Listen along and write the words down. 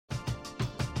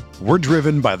We're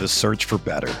driven by the search for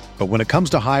better. But when it comes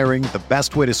to hiring, the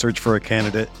best way to search for a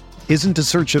candidate isn't to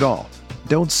search at all.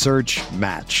 Don't search,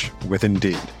 match with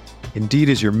Indeed. Indeed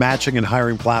is your matching and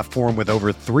hiring platform with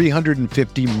over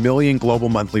 350 million global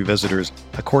monthly visitors,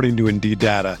 according to Indeed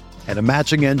data, and a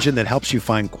matching engine that helps you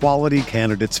find quality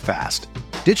candidates fast.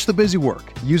 Ditch the busy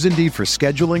work. Use Indeed for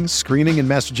scheduling, screening, and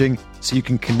messaging so you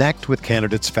can connect with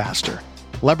candidates faster.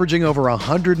 Leveraging over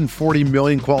 140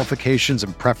 million qualifications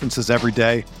and preferences every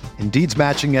day, Indeed's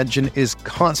matching engine is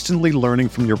constantly learning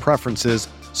from your preferences,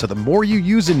 so the more you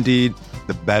use Indeed,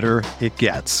 the better it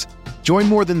gets. Join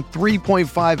more than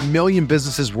 3.5 million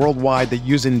businesses worldwide that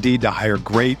use Indeed to hire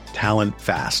great talent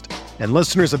fast. And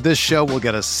listeners of this show will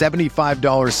get a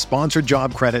 $75 sponsored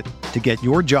job credit to get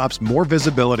your jobs more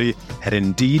visibility at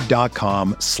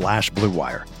Indeed.com/Blue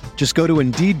Wire. Just go to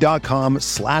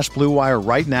Indeed.com/Blue Wire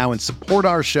right now and support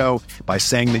our show by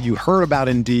saying that you heard about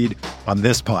Indeed on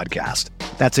this podcast.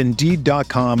 That's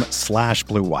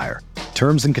Indeed.com/Blue Wire.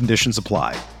 Terms and conditions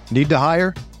apply. Need to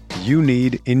hire? You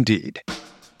need Indeed.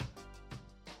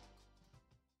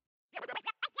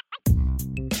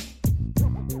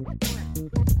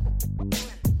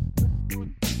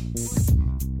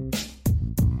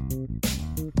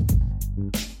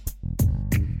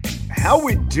 How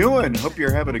we doing? Hope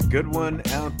you're having a good one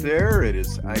out there. It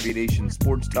is IB Nation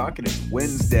Sports Talk, and it's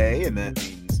Wednesday, and that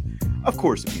means, of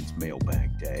course, it means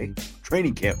Mailbag Day.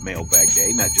 Training Camp Mailbag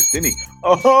Day, not just any.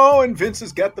 Oh, and Vince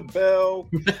has got the bell.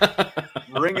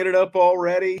 Ringing it up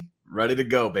already. Ready to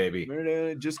go, baby.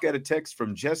 Just got a text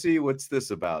from Jesse. What's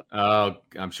this about? Oh,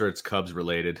 I'm sure it's Cubs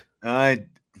related.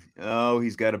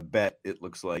 He's got a bet. It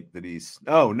looks like that he's.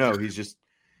 Oh no, he's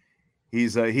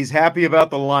happy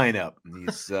about the lineup.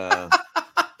 He's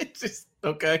It's just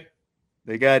okay.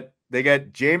 They got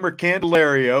Jamer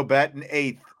Candelario batting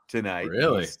 8th tonight.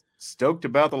 Really? He's stoked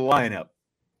about the lineup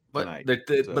But tonight.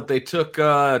 they took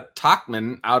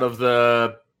Tachman out of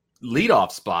the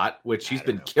leadoff spot, which he's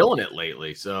been killing it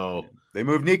lately. So they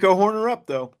moved Nico Horner up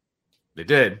though. they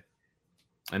did,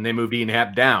 and they moved Ian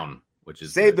Happ down, which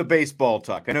is Save the baseball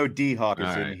talk. I know D-Hawk is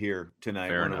All in right. here tonight,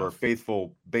 Fair one of our enough.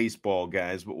 faithful baseball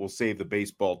guys, but we'll save the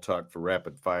baseball talk for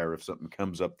rapid fire if something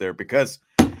comes up there, because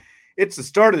it's the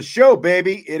start of the show,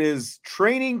 baby. It is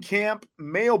training camp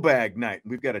mailbag night.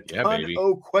 We've got a ton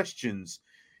of questions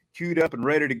queued up and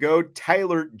ready to go.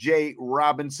 Tyler J.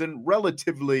 Robinson,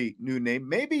 relatively new name,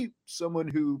 maybe someone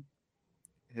who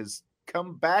has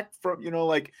come back from,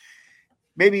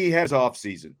 maybe he has off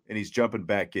season and he's jumping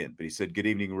back in, but he said, good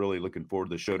evening. Really looking forward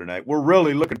to the show tonight. We're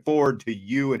really looking forward to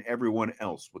you and everyone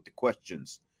else with the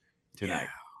questions tonight. Yeah.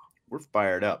 We're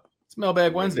fired up. It's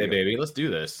Mailbag Wednesday, baby. Let's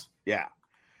do this. Yeah.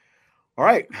 All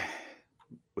right.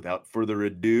 Without further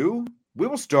ado, we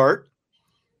will start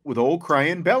with old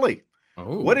Crying Belly.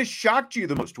 Oh. What has shocked you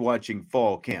the most watching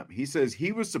fall camp? He says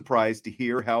he was surprised to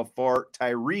hear how far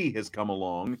Tyree has come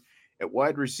along at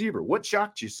wide receiver. What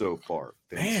shocked you so far,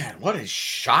 Vince? Man, what has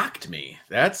shocked me?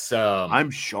 That's I'm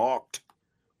shocked.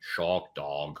 Shocked,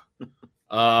 dog.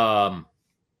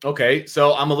 Okay,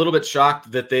 so I'm a little bit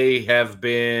shocked that they have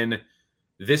been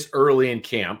this early in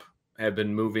camp have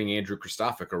been moving Andrew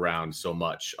Kristofic around so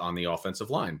much on the offensive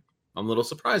line. I'm a little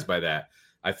surprised by that.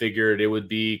 I figured it would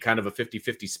be kind of a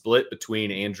 50-50 split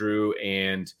between Andrew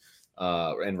and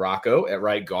Rocco at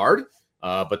right guard.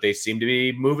 But they seem to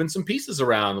be moving some pieces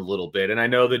around a little bit. And I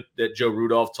know that Joe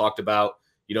Rudolph talked about,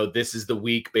 this is the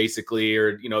week basically,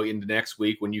 or, in the next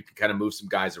week when you can kind of move some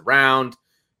guys around,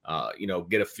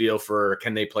 get a feel for,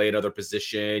 can they play another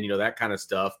position, that kind of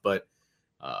stuff. But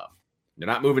they're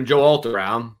not moving Joe Alt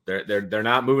around. They're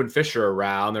not moving Fisher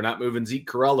around. They're not moving Zeke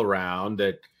Correll around.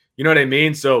 You know what I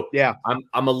mean? So yeah,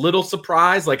 I'm a little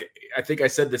surprised. Like, I think I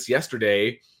said this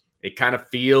yesterday, it kind of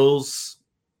feels,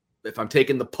 if I'm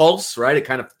taking the pulse, right, it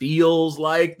kind of feels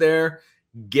like they're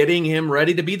getting him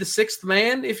ready to be the sixth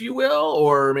man, if you will,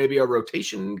 or maybe a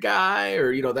rotation guy,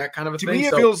 or, that kind of a thing. To me,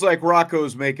 it feels like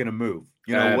Rocco's making a move.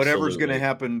 Whatever's going to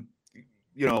happen,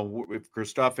 if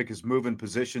Kristofic is moving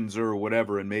positions or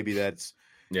whatever, and maybe that's,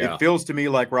 it feels to me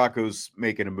like Rocco's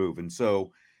making a move. And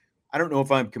so I don't know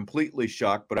if I'm completely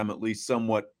shocked, but I'm at least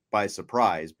somewhat by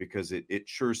surprise, because it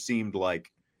sure seemed like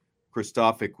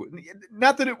Kristofic,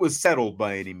 not that it was settled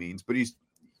by any means, but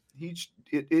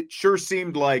it sure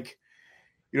seemed like,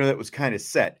 that was kind of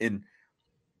set. And,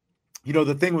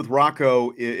 the thing with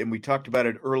Rocco, and we talked about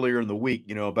it earlier in the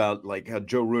week, about like how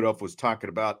Joe Rudolph was talking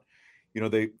about,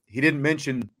 he didn't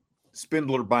mention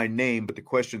Spindler by name, but the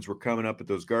questions were coming up at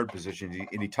those guard positions.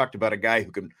 And he talked about a guy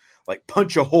who can like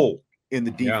punch a hole in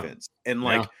the defense. Yeah. And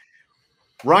like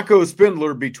Rocco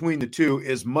Spindler between the two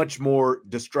is much more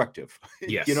destructive.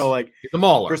 Yes. Like the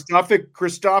mauler.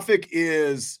 Kristofic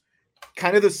is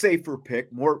kind of the safer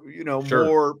pick, more,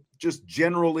 more just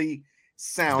generally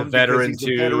sound because he's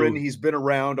a veteran. He's been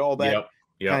around all that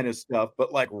kind of stuff.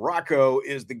 But like Rocco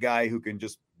is the guy who can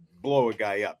just blow a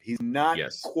guy up. He's not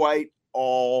quite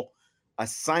all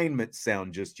assignment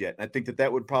sound just yet. And I think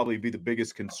that would probably be the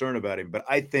biggest concern about him. But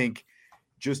I think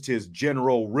just his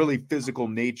general, really physical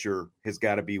nature has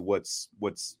got to be what's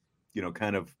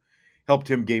kind of helped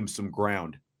him gain some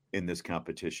ground in this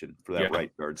competition for that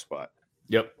right guard spot.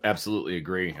 Yep, absolutely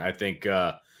agree. I think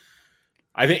this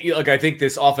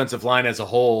offensive line as a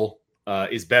whole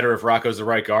is better if Rocco's the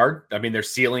right guard. I mean, their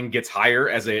ceiling gets higher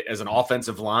as an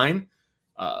offensive line,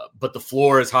 but the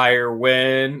floor is higher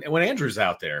when Andrew's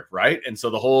out there, right? And so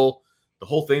the whole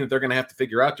thing that they're going to have to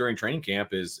figure out during training camp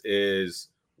is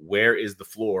where is the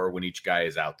floor when each guy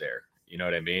is out there? You know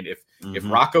what I mean? If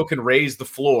Rocco can raise the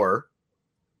floor,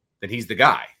 then he's the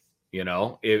guy.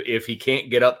 If he can't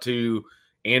get up to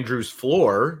Andrew's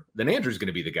floor, then Andrew's going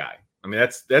to be the guy. I mean,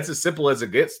 that's as simple as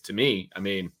it gets to me. I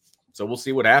mean, so we'll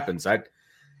see what happens. I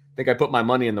think I put my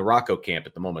money in the Rocco camp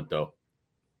at the moment, though.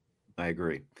 I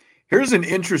agree. Here's an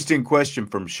interesting question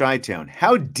from Chi-Town.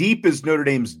 How deep is Notre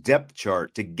Dame's depth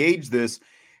chart? To gauge this,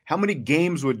 how many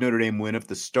games would Notre Dame win if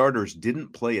the starters didn't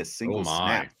play a single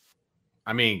snap?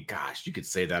 I mean, gosh, you could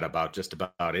say that about just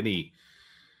about any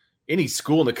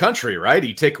school in the country, right?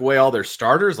 You take away all their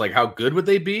starters, like how good would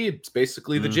they be? It's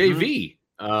basically the JV.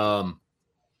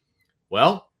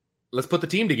 Well, let's put the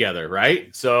team together,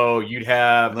 right? So you'd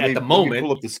have let me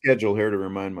pull up the schedule here to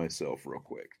remind myself real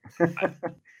quick.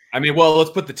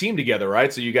 Let's put the team together,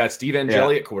 right? So you got Steve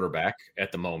Angeli at quarterback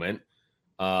at the moment.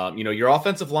 Your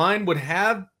offensive line would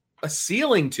have a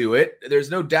ceiling to it.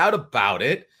 There's no doubt about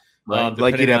it.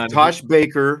 Like you'd have Tosh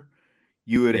Baker,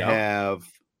 you would have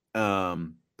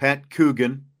Pat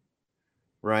Coogan,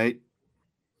 right?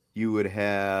 You would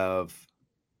have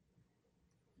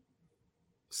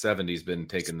 70's been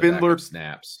taking the backup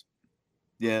snaps.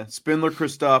 Yeah, Spindler,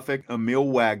 Kristofic, Emil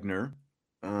Wagner.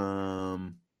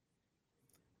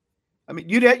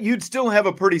 You'd still have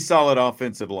a pretty solid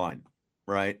offensive line,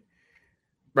 right?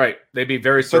 Right. They'd be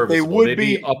very serviceable.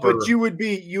 But you would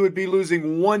be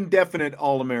losing one definite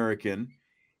All-American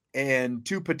and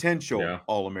two potential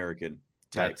All-American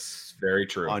types. That's very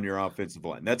true. On your offensive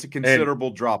line. That's a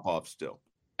considerable drop off still.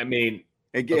 I mean,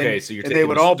 again, so you're they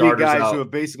would all be guys who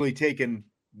have basically taken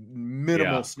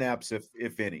minimal snaps,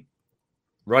 if any.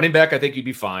 Running back, I think you'd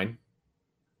be fine.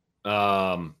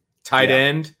 Tight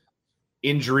end,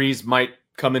 injuries might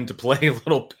come into play a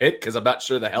little bit because I'm not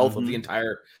sure the health of the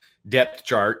entire depth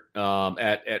chart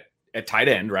at tight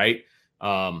end, right?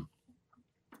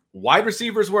 Wide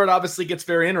receivers where it obviously gets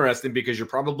very interesting because you're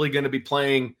probably going to be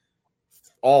playing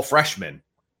all freshmen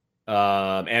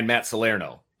and Matt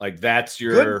Salerno. Like that's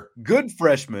your good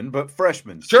freshman, but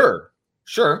freshmen. Sure.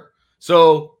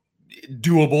 So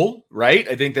doable, right?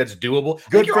 I think that's doable.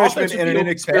 Good freshman and an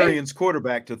inexperienced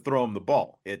quarterback to throw him the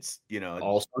ball. It's,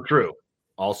 also true.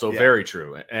 Also very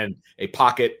true. And a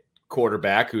pocket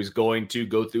quarterback who's going to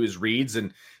go through his reads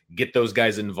and get those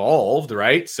guys involved,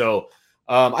 right? So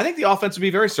I think the offense would be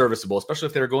very serviceable, especially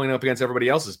if they're going up against everybody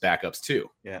else's backups too.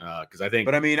 Yeah. Because I think.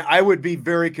 But I would be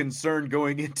very concerned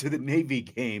going into the Navy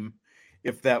game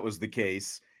if that was the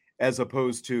case, as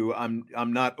opposed to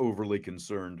I'm not overly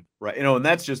concerned, right? And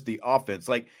that's just the offense.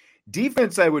 Like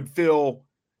defense, I would feel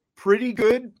pretty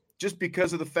good just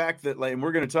because of the fact that, and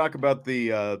we're going to talk about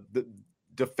the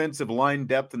defensive line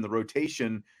depth and the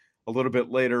rotation a little bit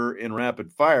later in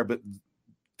rapid fire, but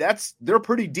they're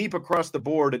pretty deep across the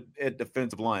board at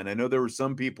defensive line. I know there were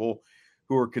some people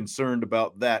who are concerned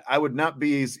about that. I would not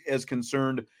be as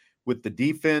concerned with the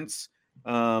defense.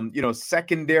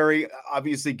 Secondary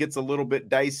obviously gets a little bit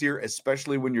dicier,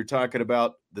 especially when you're talking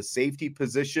about the safety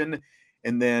position.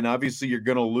 And then obviously you're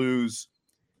going to lose,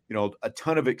 a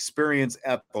ton of experience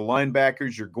at the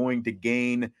linebackers. You're going to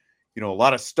gain, a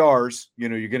lot of stars. You're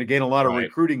going to gain a lot of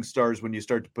recruiting stars when you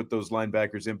start to put those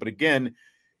linebackers in. But again,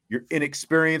 you're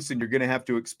inexperienced and you're going to have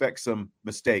to expect some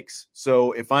mistakes.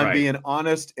 So if I'm being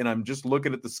honest and I'm just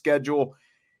looking at the schedule,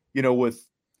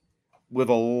 with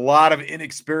a lot of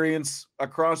inexperience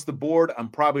across the board, I'm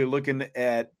probably looking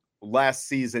at last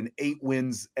season 8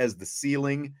 wins as the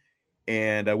ceiling.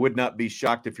 And I would not be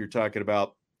shocked if you're talking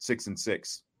about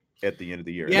 6-6 at the end of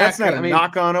the year. Yeah, that's not a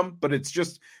knock on them, but it's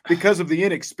just because of the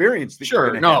inexperience.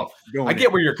 I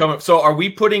get where you're coming. So are we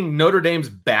putting Notre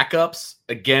Dame's backups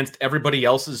against everybody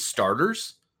else's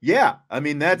starters? Yeah.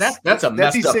 That's a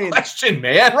messed up question,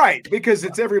 man. Right. Because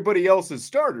it's everybody else's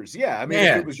starters. Yeah. If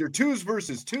it was your twos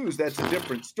versus twos, that's a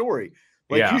different story.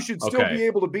 Like you should still be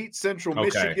able to beat Central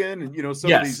Michigan and, you know,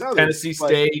 some of these others. Tennessee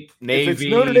State, Navy. If it's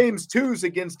Notre Dame's 2s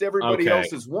against everybody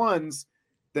else's 1s,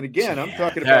 then again, I'm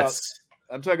talking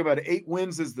about 8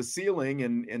 wins as the ceiling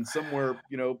and somewhere,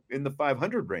 you know, in the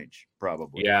 500 range,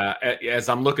 probably. Yeah. As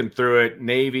I'm looking through it,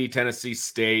 Navy, Tennessee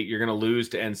State, you're going to lose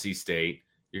to NC State.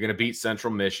 You're going to beat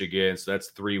Central Michigan. So that's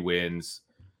 3 wins.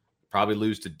 Probably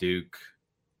lose to Duke.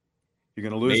 You're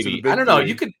going to lose to the Big I don't know.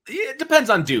 Three. It depends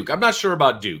on Duke. I'm not sure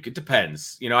about Duke. It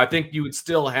depends. You know, I think you would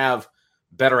still have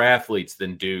better athletes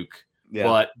than Duke,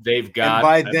 but they've got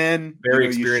very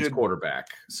experienced quarterback.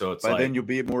 So it's by then you'll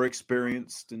be more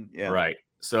experienced and right.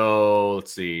 So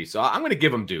let's see. So I'm going to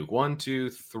give them Duke. 1, 2,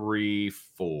 3,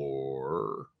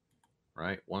 4.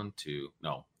 Right? 1, 2.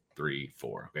 No, 3,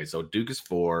 4. Okay, so Duke is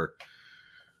 4.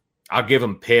 I'll give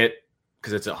them Pitt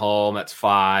because it's at home. That's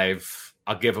 5.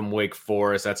 I'll give them Wake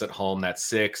Forest. That's at home. That's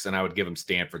 6. And I would give them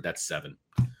Stanford. That's 7.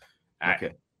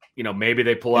 Okay. You know, maybe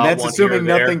they pull out that's one assuming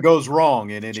nothing goes wrong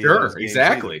in any of those games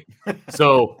exactly.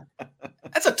 So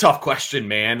that's a tough question,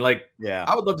 man. Like, yeah,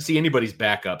 I would love to see anybody's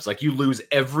backups. Like, you lose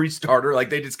every starter. Like,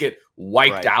 they just get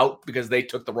wiped out because they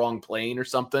took the wrong plane or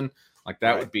something. Like,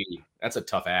 that's a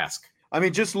tough ask. I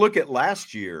mean, just look at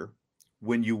last year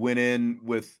when you went in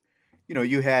with, you know,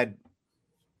 you had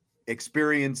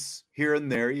experience here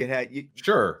and there.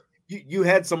 You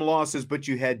had some losses, but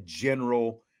you had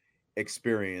general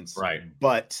experience, right?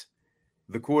 But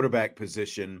the quarterback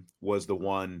position was the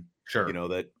one, you know,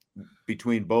 that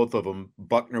between both of them,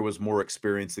 Buckner was more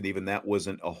experienced, and even that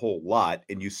wasn't a whole lot,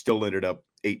 and you still ended up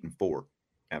 8-4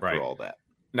 after all that.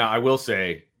 Now, I will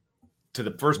say, to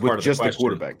the first part of the question, the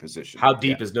quarterback position, how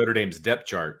deep is Notre Dame's depth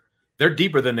chart? They're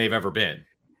deeper than they've ever been.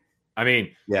 I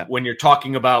mean, when you're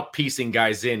talking about piecing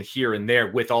guys in here and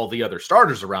there with all the other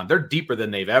starters around, they're deeper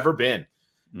than they've ever been.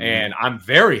 Mm-hmm. And I'm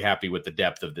very happy with the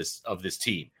depth of this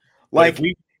team. Like,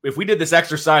 if we did this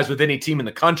exercise with any team in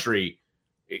the country,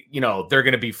 you know, they're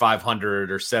going to be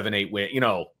 500 or 7-8 win. You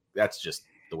know, that's just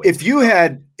the way. If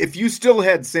you still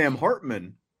had Sam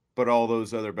Hartman, but all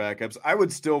those other backups, I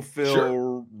would still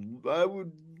feel I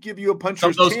would give you a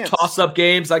puncher's chance. Some of those toss-up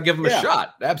games, I give them a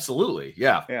shot. Absolutely,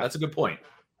 yeah, that's a good point.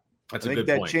 I think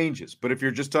that changes. But if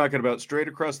you're just talking about straight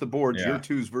across the board, your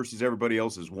 2s versus everybody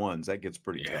else's 1s, that gets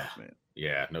pretty tough, man.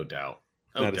 Yeah, no doubt.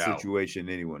 Not a situation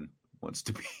anyone wants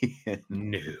to be in.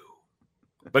 No.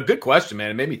 But good question,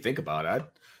 man. It made me think about it.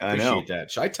 I appreciate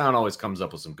that. Chi-Town always comes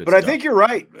up with some good stuff. But I think you're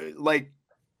right. Like,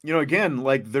 you know, again,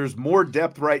 like there's more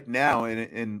depth right now,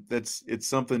 and it's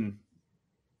something.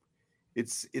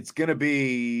 It's gonna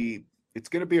be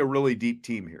a really deep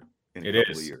team here. It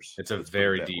is. Years. It's a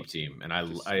very deep team, and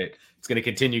it's going to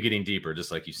continue getting deeper,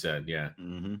 just like you said. Yeah.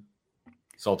 Mm-hmm.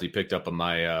 Salty picked up on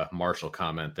my Marshall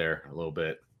comment there a little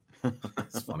bit.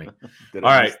 It's funny. All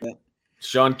right,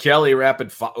 Sean Kelly,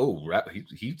 rapid fire.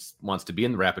 He wants to be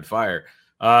in the rapid fire.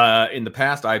 In the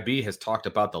past, IB has talked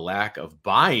about the lack of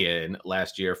buy-in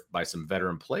last year by some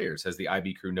veteran players. Has the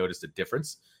IB crew noticed a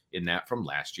difference in that from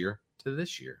last year to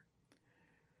this year?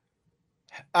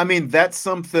 I mean, that's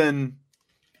something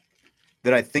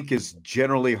that I think is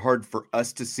generally hard for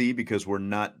us to see because we're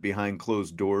not behind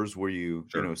closed doors where you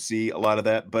see a lot of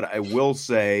that. But I will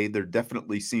say there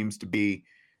definitely seems to be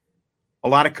a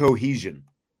lot of cohesion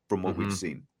from what we've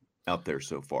seen out there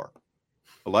so far.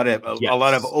 A lot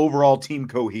of overall team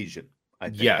cohesion. I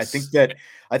think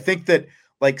that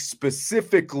like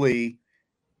specifically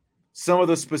some of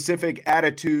the specific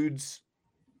attitudes,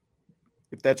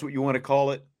 if that's what you want to call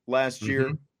it, last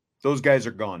year, those guys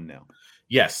are gone now.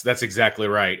 Yes, that's exactly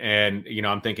right. And, you know,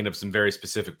 I'm thinking of some very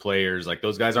specific players. Like,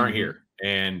 those guys aren't here.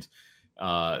 And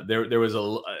there was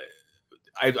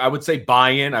I would say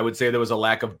buy-in. I would say there was a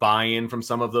lack of buy-in from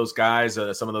some of those guys.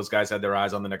 Some of those guys had their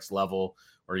eyes on the next level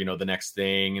or, you know, the next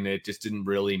thing, and it just didn't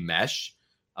really mesh.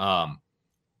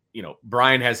 You know,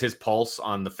 Brian has his pulse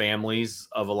on the families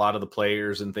of a lot of the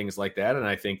players and things like that. And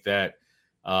I think that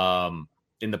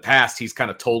in the past, he's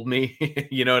kind of told me,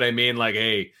 you know what I mean? Like,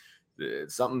 hey,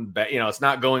 something bad, you know, it's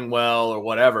not going well or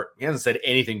whatever. He hasn't said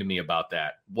anything to me about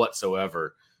that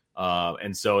whatsoever.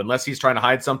 And so unless he's trying to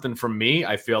hide something from me,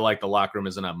 I feel like the locker room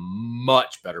is in a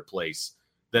much better place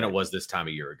than it was this time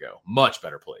a year ago. Much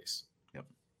better place. Yep.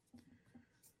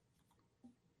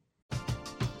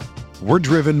 We're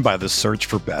driven by the search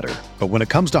for better. But when it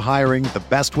comes to hiring, the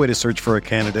best way to search for a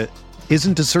candidate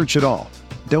isn't to search at all.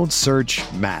 Don't search,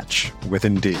 match with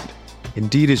Indeed.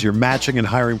 Indeed is your matching and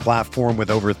hiring platform with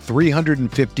over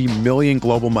 350 million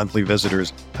global monthly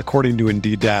visitors, according to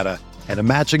Indeed data, and a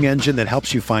matching engine that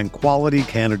helps you find quality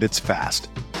candidates fast.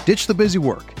 Ditch the busy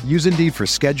work. Use Indeed for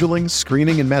scheduling,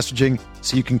 screening, and messaging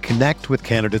so you can connect with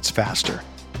candidates faster.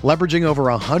 Leveraging over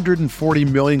 140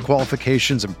 million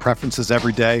qualifications and preferences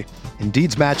every day,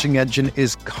 Indeed's matching engine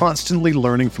is constantly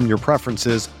learning from your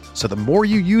preferences, so the more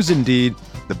you use Indeed,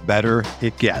 the better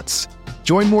it gets.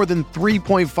 Join more than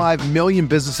 3.5 million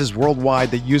businesses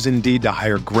worldwide that use Indeed to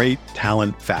hire great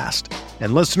talent fast.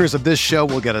 And listeners of this show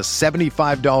will get a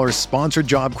 $75 sponsored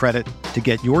job credit to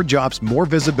get your jobs more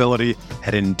visibility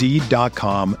at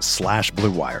Indeed.com/Blue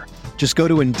Wire. Just go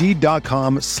to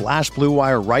Indeed.com/Blue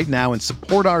Wire right now and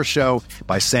support our show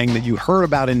by saying that you heard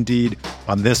about Indeed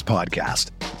on this podcast.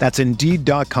 That's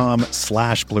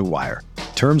Indeed.com/Blue Wire.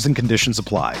 Terms and conditions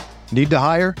apply. Need to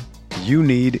hire? You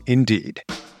need Indeed.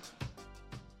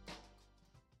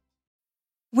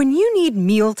 When you need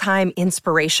mealtime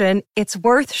inspiration, it's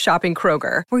worth shopping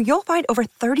Kroger, where you'll find over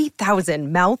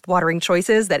 30,000 mouth-watering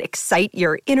choices that excite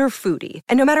your inner foodie.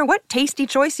 And no matter what tasty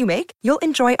choice you make, you'll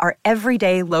enjoy our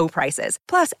everyday low prices,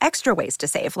 plus extra ways to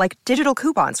save, like digital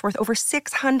coupons worth over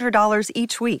 $600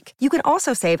 each week. You can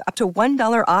also save up to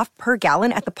 $1 off per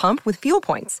gallon at the pump with fuel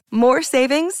points. More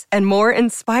savings and more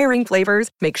inspiring flavors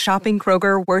make shopping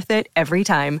Kroger worth it every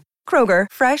time. Kroger,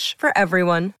 fresh for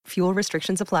everyone. Fuel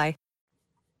restrictions apply.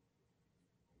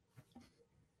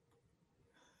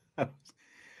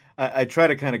 I try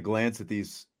to kind of glance at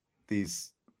these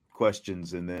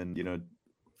questions, and then, am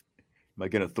I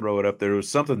going to throw it up? There was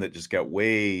something that just got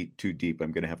way too deep.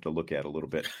 I'm going to have to look at a little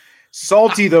bit.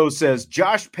 Salty, though, says,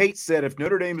 Josh Pate said if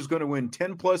Notre Dame is going to win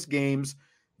 10-plus games,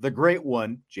 the great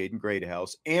one, Jaden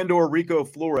Greathouse, and or Rico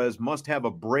Flores must have a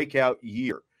breakout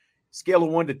year. Scale of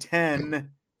 1 to 10,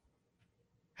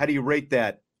 how do you rate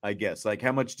that, I guess? Like,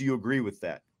 how much do you agree with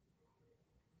that?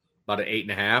 About an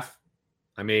 8.5.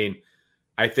 I mean,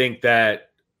 I think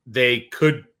that they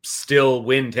could still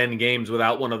win 10 games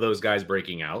without one of those guys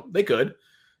breaking out. They could.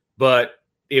 But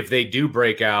if they do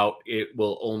break out, it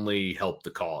will only help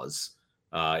the cause.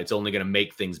 It's only going to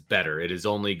make things better. It is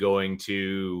only going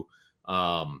to,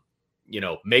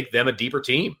 make them a deeper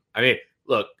team. I mean,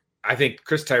 look, I think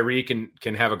Chris Tyree can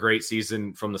have a great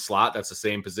season from the slot. That's the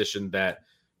same position that,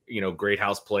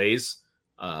 Greathouse plays.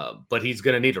 But he's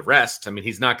going to need a rest. I mean,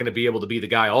 he's not going to be able to be the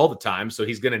guy all the time, so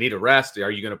he's going to need a rest. Are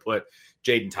you going to put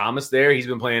Jaden Thomas there? He's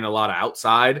been playing a lot of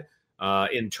outside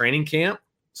in training camp.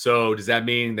 So does that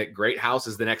mean that Greathouse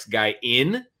is the next guy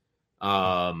in?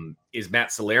 Is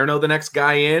Matt Salerno the next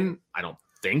guy in? I don't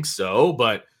think so,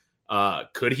 but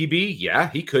could he be? Yeah,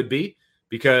 he could be.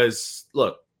 Because,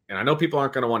 look, and I know people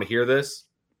aren't going to want to hear this,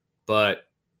 but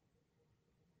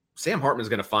Sam Hartman's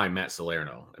going to find Matt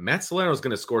Salerno, and Matt Salerno is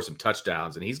going to score some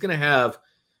touchdowns, and he's going to have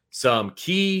some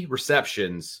key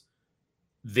receptions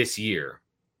this year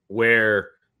where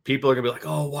people are going to be like,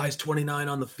 oh, why is 29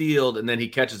 on the field? And then he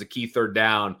catches a key third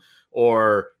down,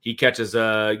 or he catches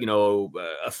a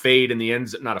fade in the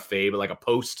end, not a fade, but like a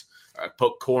post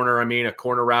corner. A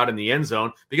corner route in the end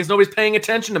zone, because nobody's paying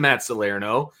attention to Matt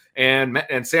Salerno, and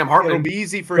Sam Hartman. It'll be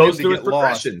easy for him to get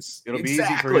lost. It'll be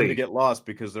easy for him to get lost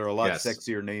because there are a lot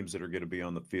sexier names that are going to be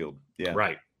on the field. Yeah,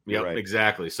 right. Yep, right.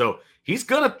 Exactly. So he's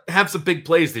going to have some big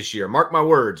plays this year. Mark my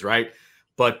words, right?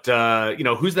 But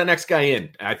who's that next guy in?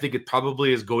 I think it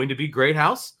probably is going to be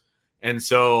Greathouse. And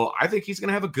so I think he's going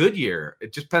to have a good year.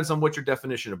 It just depends on what your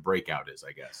definition of breakout is,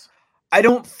 I guess. I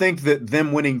don't think that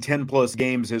them winning 10-plus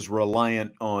games is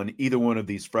reliant on either one of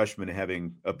these freshmen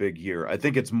having a big year. I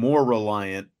think it's more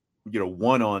reliant,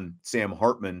 one, on Sam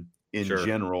Hartman in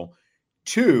general.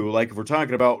 Two, like if we're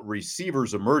talking about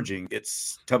receivers emerging,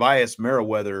 it's Tobias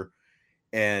Merriweather,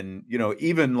 and,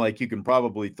 even like you can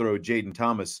probably throw Jaden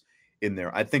Thomas in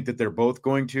there. I think that they're both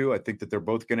going to. I think that they're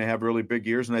both going to have really big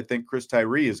years, and I think Chris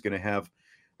Tyree is going to have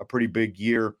a pretty big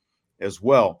year as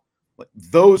well.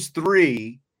 Those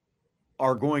three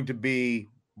are going to be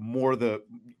more the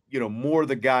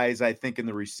guys, I think, in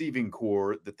the receiving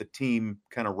core that the team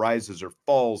kind of rises or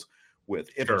falls with.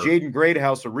 If Jaden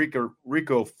Greathouse or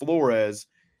Rico Flores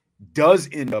does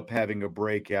end up having a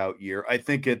breakout year, I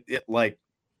think it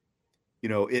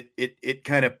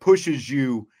kind of pushes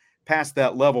you past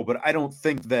that level. But I don't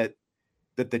think that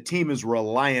the team is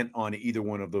reliant on either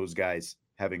one of those guys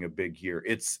having a big year.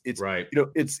 It's right.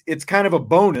 It's kind of a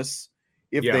bonus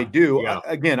if they do.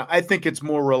 Again, I think it's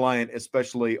more reliant,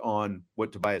 especially on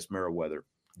what Tobias Merriweather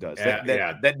does.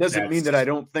 That doesn't mean that I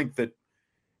don't think that,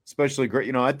 especially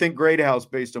great. I think Greathouse,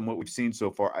 based on what we've seen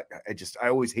so far, I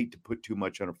always hate to put too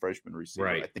much on a freshman receiver.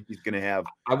 Right. I think he's going to have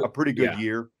a pretty good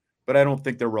year, but I don't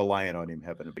think they're reliant on him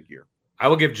having a big year. I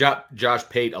will give Josh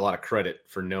Pate a lot of credit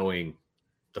for knowing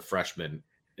the freshman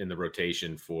in the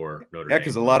rotation for Notre Dame. Yeah,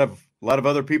 because a lot of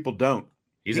other people don't.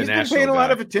 He's a been paying a lot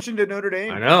of attention to Notre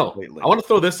Dame. I know. Lately. I want to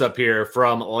throw this up here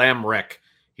from Lamrek.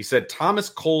 He said Thomas,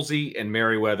 Colsey, and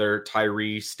Merriweather,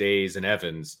 Tyree, Stays, and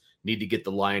Evans need to get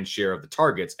the lion's share of the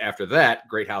targets. After that,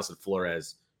 Greathouse and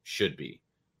Flores should be.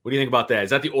 What do you think about that?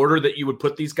 Is that the order that you would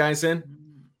put these guys in?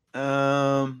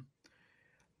 I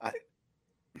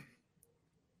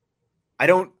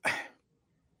don't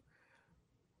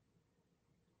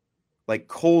like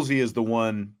Colsey is the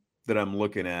one that I'm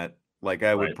looking at. Like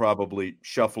I would probably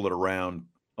shuffle it around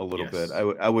a little bit.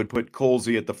 I would put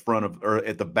Colsey at the front of or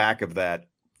at the back of that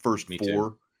first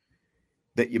four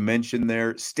that you mentioned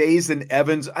there. Stays and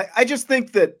Evans. I just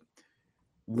think that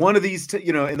one of these,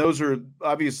 and those are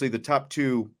obviously the top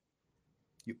two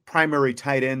primary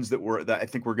tight ends that I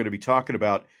think we're going to be talking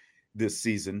about this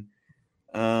season.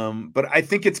 But I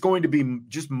think it's going to be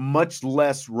just much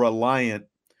less reliant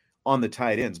on the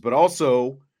tight ends, but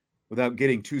also without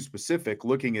getting too specific,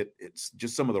 looking at it's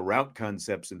just some of the route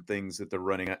concepts and things that they're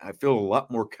running. I feel a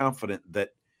lot more confident that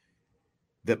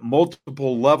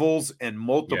multiple levels and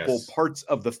multiple parts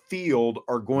of the field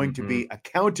are going to be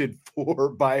accounted for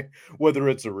by whether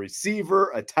it's a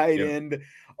receiver, a tight end,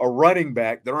 a running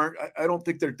back. I don't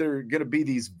think they're going to be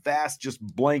these vast, just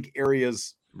blank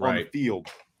areas on the field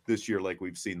this year like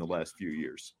we've seen the last few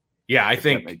years. Yeah, I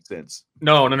think that makes sense.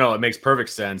 No, it makes perfect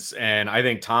sense. And I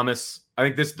think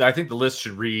I think the list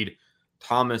should read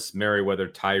Thomas, Merriweather,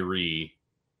 Tyree,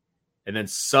 and then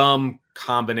some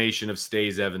combination of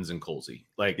Stays, Evans, and Colsey.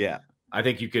 I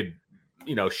think you could,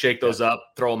 shake those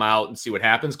up, throw them out, and see what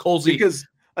happens. Colsey, because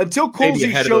until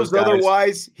Colsey shows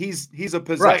otherwise, he's a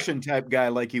possession type guy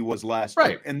like he was last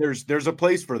year. And there's a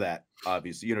place for that,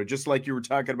 obviously. Just like you were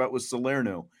talking about with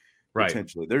Salerno,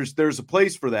 potentially. There's a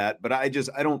place for that, but I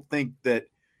don't think that.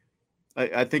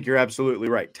 I think you're absolutely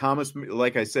right. Thomas,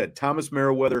 like I said, Thomas,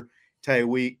 Merriweather,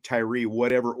 Tyree,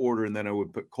 whatever order, and then I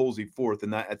would put Colsey fourth.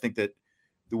 And I think that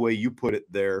the way you put it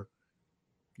there,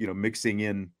 mixing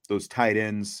in those tight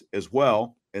ends as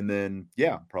well, and then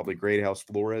probably Greathouse,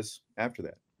 Flores after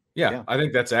that. Yeah, I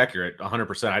think that's accurate,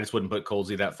 100%. I just wouldn't put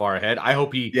Colsey that far ahead. I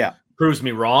hope he proves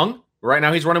me wrong. Right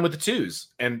now, he's running with the twos,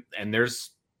 and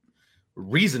there's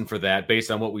reason for that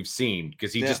based on what we've seen,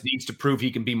 because he just needs to prove he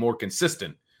can be more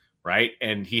consistent. Right.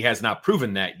 And he has not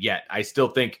proven that yet. I still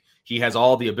think he has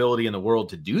all the ability in the world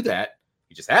to do that.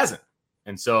 He just hasn't.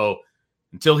 And so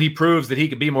until he proves that he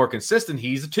can be more consistent,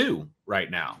 he's a 2 right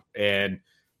now. And,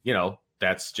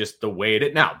 that's just the way it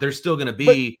is. Now, there's still going to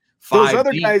be 5 those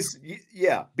other guys.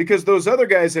 Yeah, because those other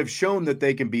guys have shown that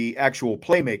they can be actual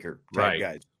playmaker type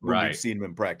guys. We've seen them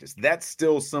in practice. That's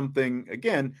still something,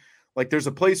 again, like there's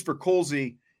a place for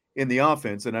Colsey in the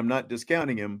offense, and I'm not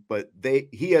discounting him, but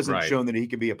he hasn't shown that he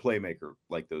can be a playmaker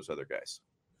like those other guys.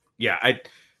 Yeah,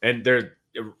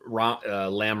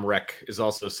 Lamrek is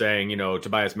also saying,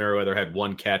 Tobias Merriweather had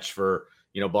 1 catch for,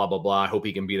 blah, blah, blah. I hope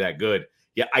he can be that good.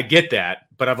 Yeah, I get that,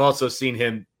 but I've also seen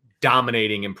him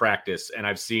dominating in practice, and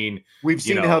we've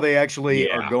seen how they actually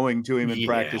are going to him in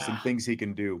practice and things he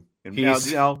can do. And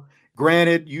now,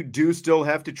 granted, you do still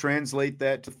have to translate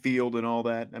that to field and all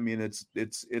that. I mean,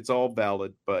 it's all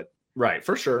valid, but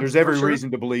for sure, there's every reason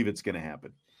to believe it's going to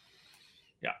happen.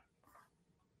 Yeah,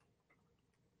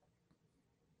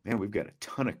 man, we've got a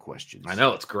ton of questions. I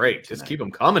know, it's great. Just keep them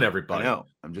coming, everybody. I know.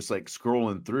 I'm just like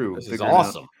scrolling through. This is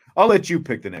awesome. I'll let you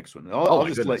pick the next one. I'll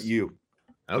just let you.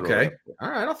 Okay. All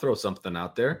right. I'll throw something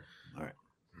out there. All right.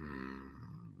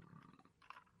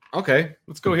 Okay,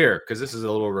 let's go here because this is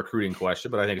a little recruiting question,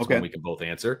 but I think it's one we can both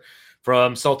answer.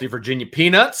 From Salty Virginia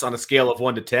Peanuts, on a scale of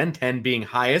 1 to 10, 10 being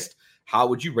highest, how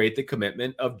would you rate the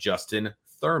commitment of Justin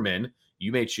Thurman?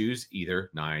 You may choose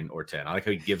either 9 or 10. I like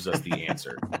how he gives us the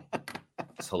answer.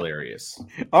 It's hilarious.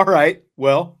 All right.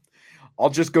 Well, I'll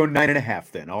just go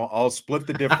 9.5 then. I'll split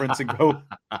the difference and go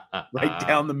right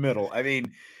down the middle. I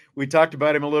mean, we talked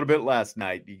about him a little bit last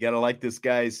night. You got to like this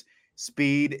guy's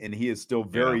speed, and he is still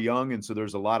very young, and so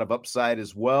there's a lot of upside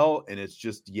as well, and it's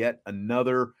just yet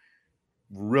another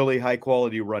really high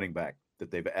quality running back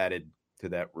that they've added to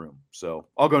that room. So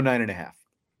I'll go 9.5.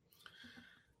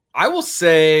 I'll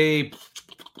say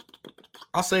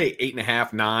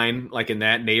 8.5, 9, like in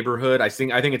that neighborhood. I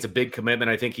think it's a big commitment.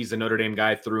 I think he's a Notre Dame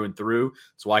guy through and through.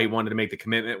 That's why he wanted to make the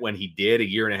commitment when he did a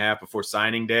year and a half before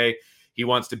signing day. He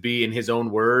wants to be, in his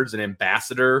own words, an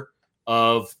ambassador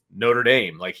of Notre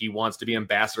Dame. Like, he wants to be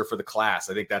ambassador for the class.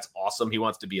 I think that's awesome. He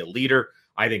wants to be a leader.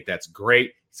 I think that's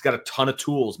great. He's got a ton of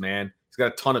tools, man. He's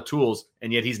got a ton of tools,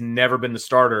 and yet he's never been the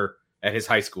starter at his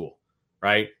high school,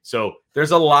 right? So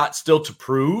there's a lot still to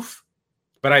prove,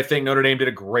 but I think Notre Dame did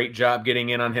a great job getting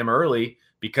in on him early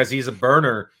because he's a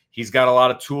burner. He's got a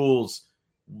lot of tools.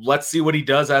 Let's see what he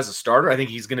does as a starter. I think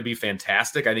he's going to be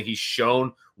fantastic. I think he's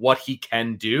shown what he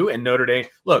can do. And Notre Dame,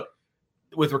 look,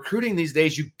 with recruiting these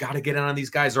days, you got to get in on these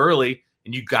guys early,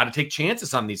 and you got to take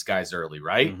chances on these guys early,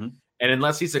 right? Mm-hmm. And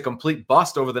unless he's a complete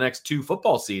bust over the next 2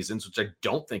 football seasons, which I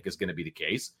don't think is going to be the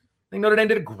case, I think Notre Dame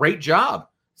did a great job.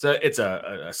 So it's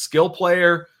a skill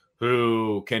player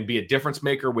who can be a difference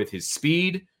maker with his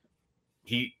speed.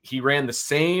 He ran the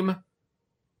same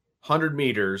 100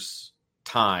 meters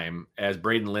time as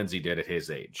Braden Lindsey did at his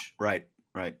age. Right.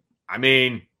 I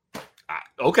mean,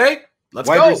 okay, let's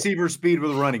go. Wide receiver speed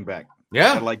with a running back.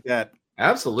 Yeah. I like that.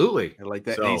 Absolutely. I like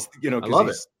that. So, he's, I love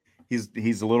it.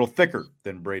 He's a little thicker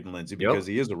than Braden Lindsey because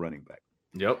he is a running back.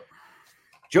 Yep.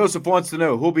 Joseph wants to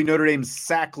know, who'll be Notre Dame's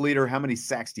sack leader? How many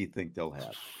sacks do you think they'll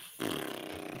have?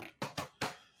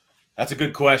 That's a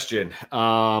good question.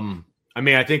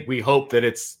 I think we hope that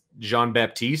it's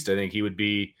Jean-Baptiste. I think he would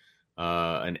be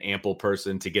an ample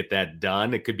person to get that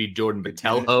done. It could be Jordan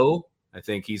Botelho. I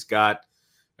think he's got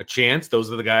a chance.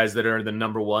 Those are the guys that are the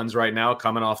number ones right now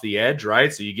coming off the edge,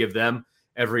 right? So you give them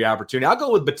every opportunity. I'll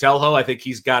go with Botelho. I think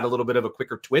he's got a little bit of a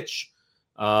quicker twitch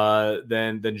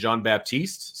than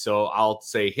Jean-Baptiste. So I'll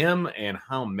say him. And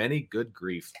how many? Good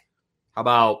grief. How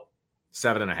about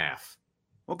 7.5?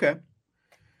 Okay.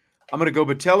 I'm going to go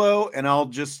Botelho, and I'll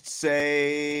just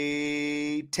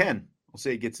say 10. I'll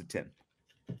say he gets a 10.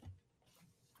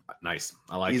 Nice.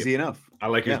 I like Easy enough. I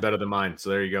like yours better than mine. So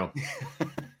there you go.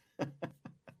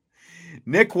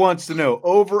 Nick wants to know,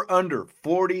 over under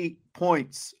 40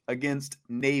 points against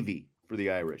Navy for the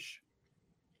Irish.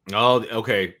 Oh,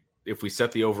 okay. If we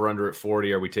set the over under at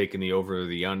 40, are we taking the over or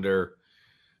the under?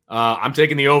 I'm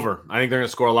taking the over. I think they're going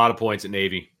to score a lot of points at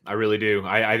Navy. I really do.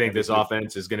 I think this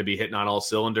offense is going to be hitting on all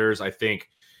cylinders. I think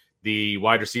the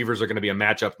wide receivers are going to be a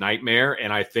matchup nightmare,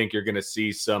 and I think you're going to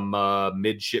see some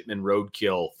midshipman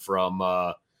roadkill from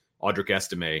Audric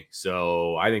Estime.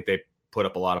 So I think they put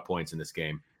up a lot of points in this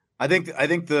game. I think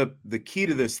the key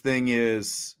to this thing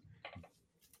is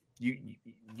you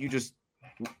just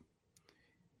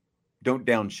don't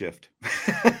downshift.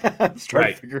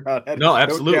 Right. To figure out how to no,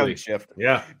 absolutely. Don't downshift.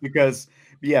 Yeah.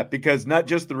 Because not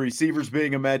just the receivers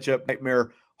being a matchup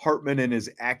nightmare, Hartman and his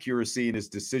accuracy and his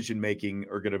decision making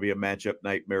are going to be a matchup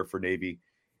nightmare for Navy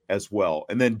as well.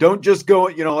 And then don't just go,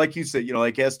 like you said,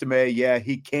 like Estime,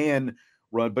 he can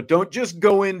run, but don't just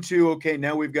go into, okay,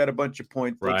 now we've got a bunch of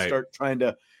points. Let's Right. start trying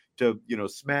to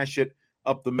smash it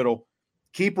up the middle.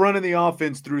 Keep running the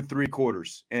offense through 3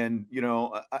 quarters. And,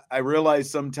 I realize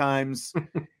sometimes,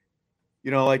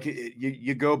 like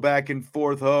you go back and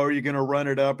forth. Oh, are you going to run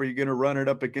it up? Are you going to run it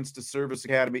up against the Service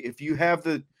Academy? If you have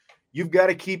you've got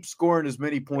to keep scoring as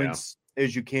many points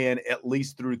as you can, at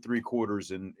least through 3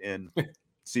 quarters and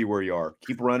see where you are.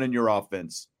 Keep running your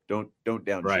offense. Don't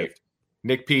downshift. Right.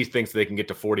 Nick P thinks they can get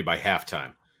to 40 by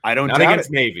halftime. I don't Not doubt against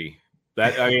it. Navy.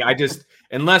 I just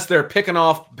unless they're picking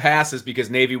off passes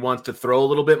because Navy wants to throw a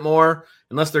little bit more,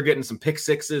 unless they're getting some pick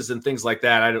sixes and things like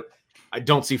that, I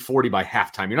don't see 40 by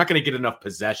halftime. You're not going to get enough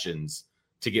possessions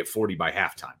to get 40 by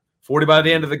halftime. 40 by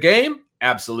the end of the game?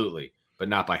 Absolutely, but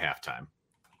not by halftime.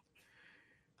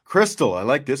 Crystal, I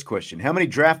like this question. How many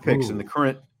draft picks in the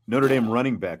current Notre Dame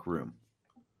running back room?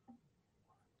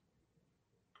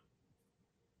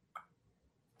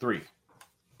 3.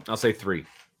 I'll say 3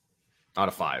 out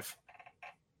of 5.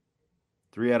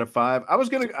 3 out of 5. I was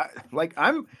going to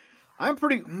I'm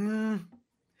pretty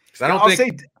Because I don't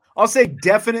think I'll say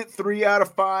definite 3 out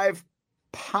of 5.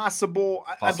 Possible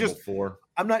 4.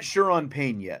 I'm not sure on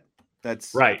Payne yet.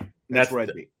 That's right. That's where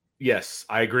I'd be. Yes,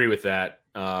 I agree with that.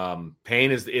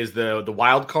 Payne is the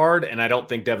wild card, and I don't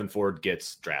think Devin Ford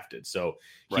gets drafted. So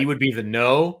he would be the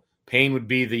no. Payne would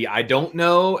be the I don't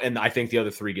know, and I think the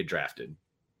other 3 get drafted.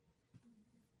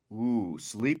 Ooh,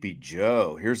 Sleepy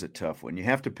Joe. Here's a tough one. You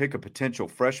have to pick a potential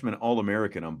freshman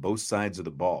All-American on both sides of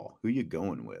the ball. Who you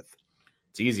going with?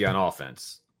 It's easy on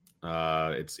offense.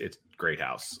 It's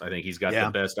Greathouse. I think he's got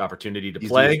the best opportunity to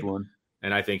play,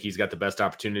 and I think he's got the best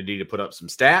opportunity to put up some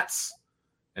stats.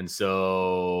 And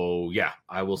so,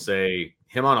 I will say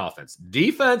him on offense.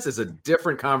 Defense is a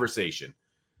different conversation.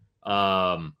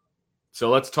 So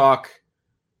let's talk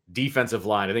defensive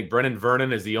line. I think Brennan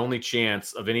Vernon is the only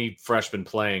chance of any freshman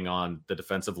playing on the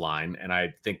defensive line, and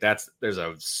I think there's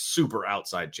a super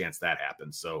outside chance that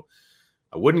happens. So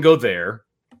I wouldn't go there.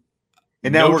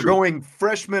 And now we're going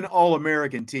freshman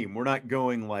All-American team. We're not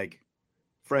going like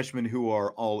freshmen who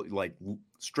are all like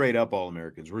straight up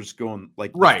All-Americans. We're just going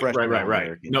like right.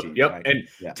 All-American Nope, team. yep. Right?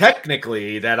 And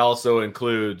technically that also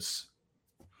includes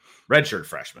redshirt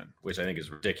freshmen, which I think is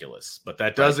ridiculous, but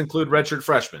that does include redshirt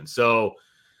freshmen. So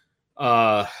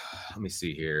let me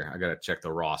see here. I got to check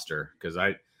the roster because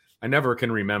I never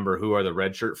can remember who are the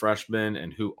redshirt freshmen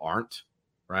and who aren't.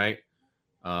 Right.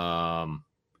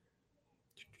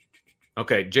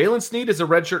 Okay, Jalen Sneed is a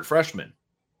redshirt freshman.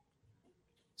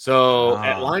 So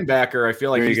at linebacker, I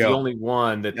feel like he's the only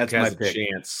one that has a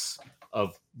chance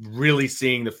of really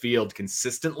seeing the field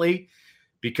consistently,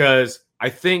 because I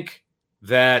think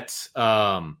that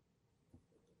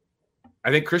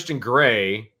Christian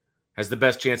Gray has the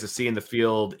best chance of seeing the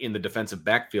field in the defensive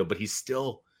backfield, but he's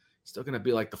still going to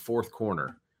be like the fourth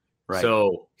corner. Right.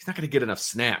 So he's not going to get enough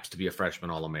snaps to be a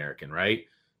freshman All-American, right?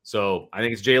 So I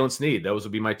think it's Jalen Sneed. Those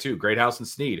would be my two, Greathouse and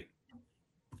Sneed.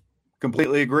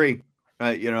 Completely agree.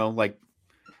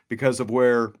 Because of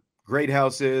where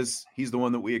Greathouse is, he's the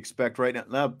one that we expect right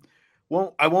now.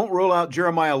 I won't rule out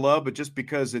Jeremiah Love, but just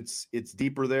because it's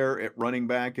deeper there at running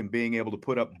back and being able to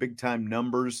put up big time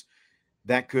numbers,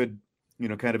 that could,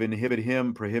 kind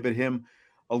of prohibit him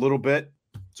a little bit.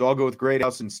 So I'll go with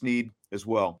Greathouse and Sneed as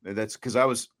well. That's because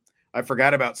I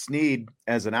forgot about Sneed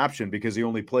as an option because he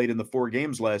only played in the 4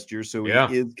 games last year, so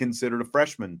he is considered a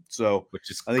freshman. So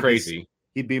which is I think crazy.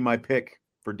 He'd be my pick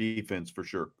for defense for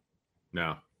sure.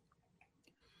 No.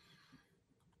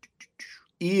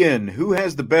 Ian, who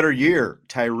has the better year,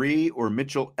 Tyree or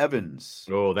Mitchell Evans?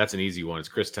 Oh, that's an easy one. It's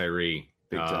Chris Tyree.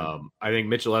 I think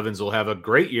Mitchell Evans will have a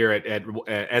great year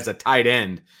as a tight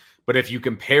end. But if you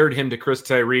compared him to Chris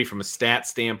Tyree from a stat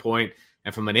standpoint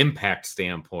and from an impact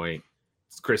standpoint,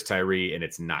 it's Chris Tyree, and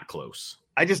it's not close.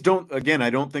 I don't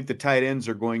think the tight ends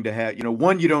are going to have,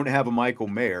 one, you don't have a Michael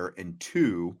Mayer, and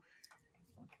two,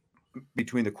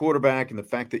 between the quarterback and the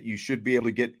fact that you should be able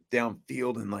to get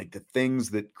downfield and like the things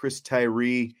that Chris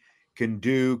Tyree can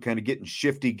do, kind of getting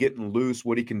shifty, getting loose,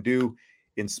 what he can do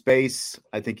in space,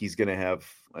 I think he's going to have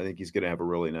a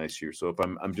really nice year. So if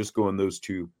I'm just going those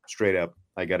two straight up,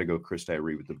 I got to go Chris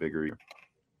Tyree with the bigger year.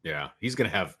 Yeah, he's going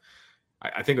to have.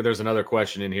 I think there's another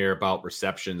question in here about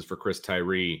receptions for Chris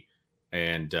Tyree,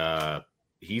 and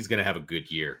he's going to have a good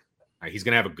year. He's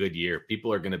going to have a good year.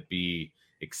 People are going to be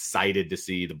excited to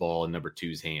see the ball in number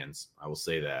 2's hands. I will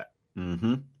say that.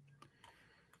 Mm-hmm.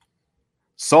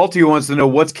 Salty wants to know,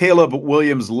 what's Caleb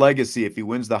Williams' legacy if he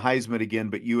wins the Heisman again,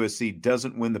 but USC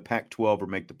doesn't win the Pac-12 or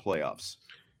make the playoffs?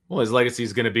 Well, his legacy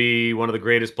is going to be one of the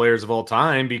greatest players of all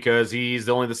time because he's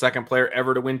only the second player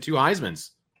ever to win 2 Heismans.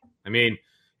 I mean,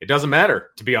 it doesn't matter,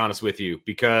 to be honest with you,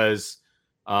 because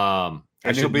and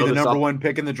he'll be the number 1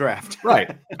 pick in the draft. Right.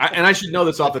 And I should know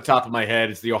this off the top of my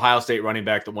head. It's the Ohio State running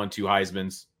back that won 2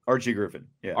 Heismans. Archie Griffin.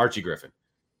 Yeah. Archie Griffin.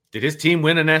 Did his team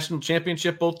win a national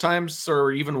championship both times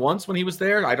or even once when he was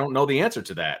there? I don't know the answer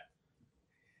to that.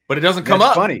 But it doesn't come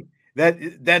up. Funny.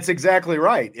 That's exactly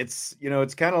right. It's,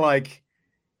 it's kind of like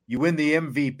you win the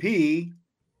MVP.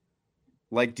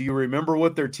 Like, do you remember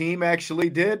what their team actually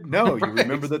did? No, you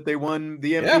remember that they won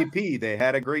the MVP. Yeah. They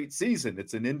had a great season.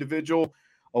 It's an individual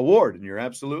award, and you're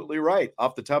absolutely right.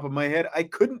 Off the top of my head, I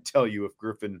couldn't tell you if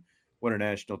Griffin won a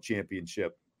national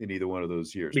championship in either one of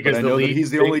those years. Because I know that he's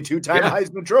the only 2-time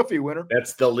Heisman Trophy winner.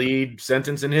 That's the lead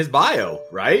sentence in his bio,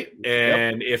 right?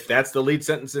 And if that's the lead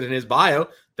sentence in his bio,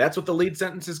 that's what the lead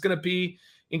sentence is going to be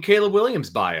in Caleb Williams'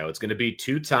 bio. It's going to be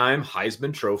 2-time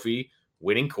Heisman Trophy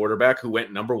winning quarterback who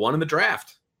went number 1 in the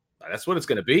draft. That's what it's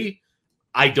going to be.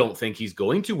 I don't think he's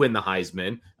going to win the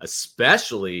Heisman,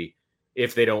 especially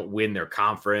if they don't win their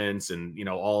conference and,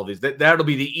 all of these. That'll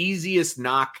be the easiest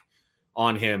knock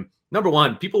on him. Number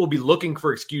 1, people will be looking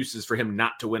for excuses for him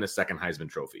not to win a second Heisman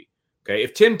Trophy. Okay,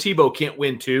 if Tim Tebow can't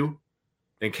win 2,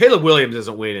 then Caleb Williams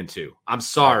doesn't win in 2. I'm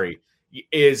sorry.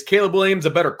 Is Caleb Williams a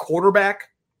better quarterback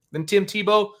than Tim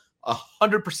Tebow?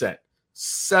 100%.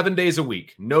 7 days a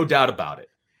week. No doubt about it.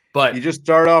 But you just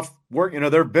start off work.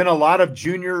 There have been a lot of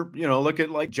junior, look at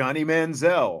like Johnny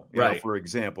Manziel, right, for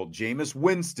example, Jameis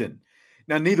Winston.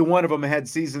 Now, neither one of them had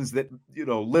seasons that,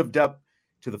 lived up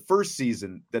to the first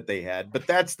season that they had, but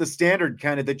that's the standard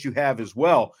kind of that you have as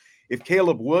well. If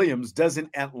Caleb Williams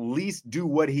doesn't at least do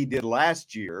what he did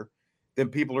last year, then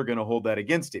people are going to hold that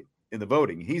against him in the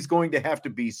voting. He's going to have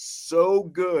to be so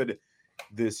good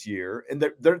this year, and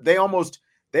they almost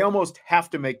have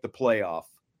to make the playoff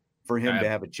for him to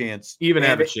have a chance,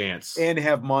 and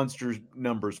have monster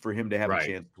numbers for him to have a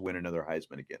chance to win another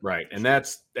Heisman again. Right, and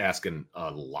that's asking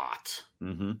a lot.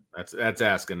 Mm-hmm. That's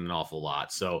asking an awful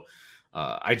lot. So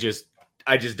I just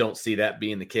don't see that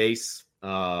being the case.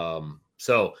 But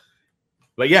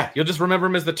yeah, you'll just remember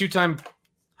him as the 2-time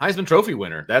Heisman Trophy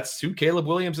winner. That's who Caleb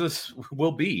Williams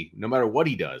will be, no matter what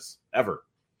he does, ever.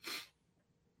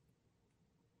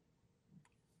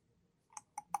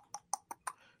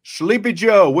 Sleepy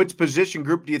Joe, which position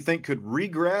group do you think could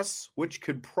regress? Which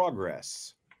could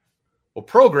progress? Well,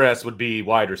 progress would be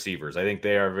wide receivers. I think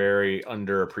they are very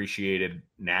underappreciated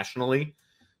nationally.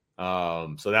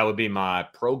 So that would be my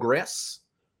progress.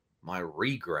 My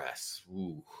regress.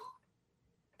 Ooh.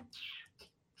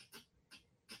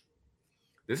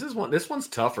 This one's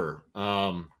tougher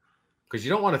because you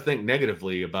don't want to think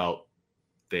negatively about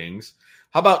things.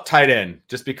 How about tight end?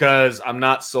 Just because I'm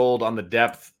not sold on the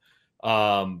depth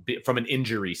from an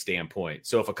injury standpoint.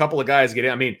 So if a couple of guys get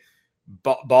in, I mean,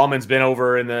 Ballman's been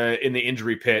over in the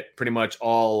injury pit pretty much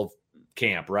all of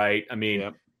camp, right? I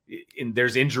mean,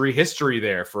 there's injury history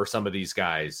there for some of these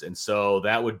guys, and so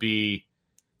that would be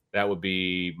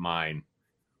mine.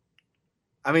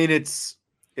 I mean, it's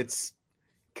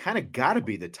kind of got to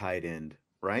be the tight end,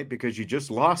 right? Because you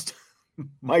just lost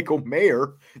Michael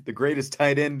Mayer, the greatest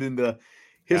tight end in the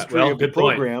history of the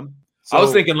program. So, I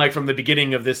was thinking like from the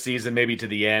beginning of this season, maybe to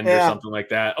the end or something like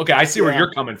that. Okay, I see where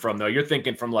you're coming from, though. You're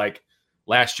thinking from like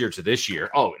last year to this year.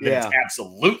 Oh, then it's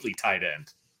absolutely tight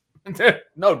end.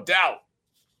 No doubt.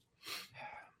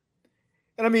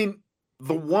 And I mean,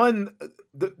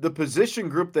 the position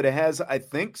group that it has, I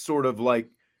think, sort of like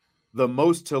the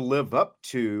most to live up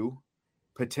to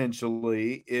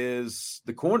potentially is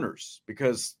the corners,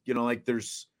 because, you know, like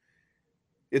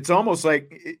it's almost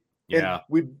like,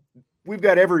 we've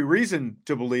got every reason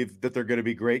to believe that they're going to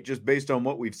be great just based on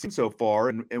what we've seen so far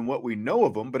and what we know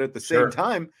of them. But at the same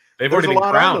time, there's a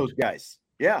lot on those guys.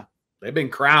 Yeah. They've been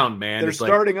crowned, man. They're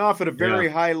starting off at a very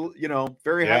high,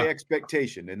 high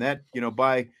expectation. And that,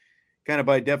 by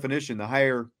definition, the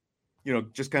higher,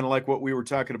 just kind of like what we were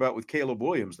talking about with Caleb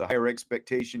Williams, the higher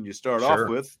expectation you start off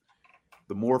with,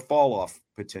 the more fall off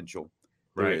potential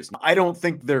there is. I don't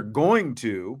think they're going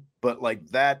to, but like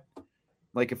that,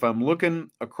 like if I'm looking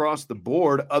across the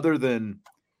board, other than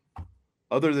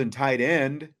tight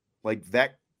end, like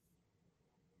that,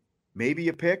 maybe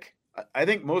a pick. I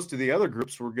think most of the other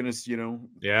groups we're going to,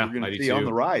 we're going to see on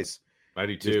the rise. I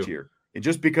do too. This year. And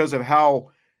just because of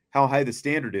how high the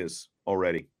standard is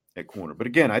already at corner. But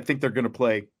again, I think they're going to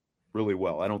play really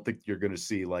well. I don't think you're going to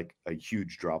see like a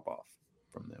huge drop off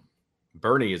from them.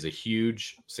 Bernie is a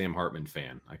huge Sam Hartman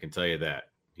fan. I can tell you that.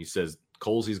 He says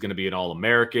Colsey's going to be an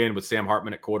All-American with Sam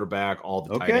Hartman at quarterback. All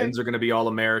the tight ends are going to be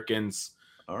All-Americans.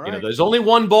 All right. There's only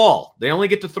one ball. They only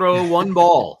get to throw one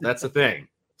ball. That's the thing.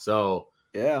 So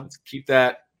let's keep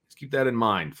that in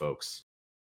mind, folks.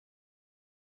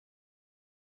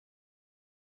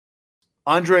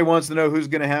 Andre wants to know who's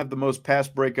going to have the most pass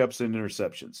breakups and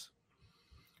interceptions.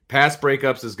 Pass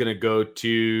breakups is going to go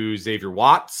to Xavier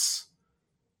Watts.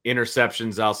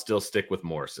 Interceptions, I'll still stick with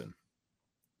Morrison.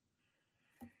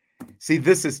 See,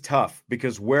 this is tough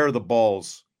because where are the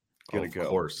balls going to go? Of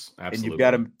course, absolutely.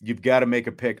 And you've got to make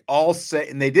a pick.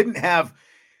 And they didn't have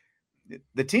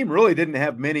the team really didn't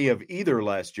have many of either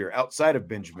last year outside of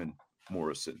Benjamin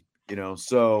Morrison.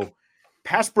 So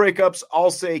pass breakups,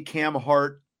 I'll say Cam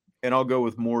Hart, and I'll go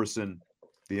with Morrison,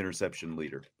 the interception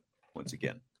leader. Once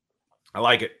again, I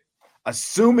like it.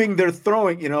 Assuming they're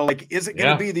throwing, is it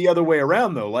going to be the other way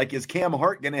around though? Like, is Cam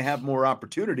Hart going to have more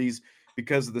opportunities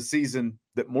because of the season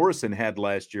that Morrison had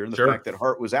last year and the fact that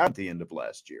Hart was out at the end of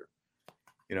last year?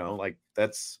 Like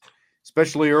that's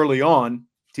especially early on,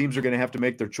 teams are going to have to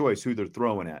make their choice who they're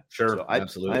throwing at. Sure, so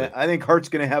absolutely. I think Hart's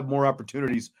going to have more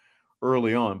opportunities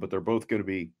early on, but they're both going to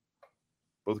be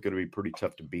pretty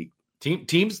tough to beat.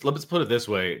 Teams, let's put it this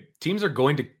way: teams are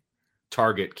going to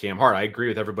target Cam Hart. I agree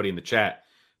with everybody in the chat.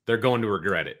 They're going to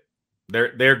regret it.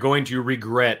 They're going to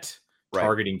regret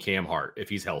targeting Cam Hart if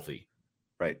he's healthy.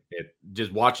 Right.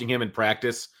 Just watching him in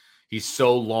practice, he's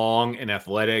so long and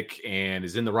athletic and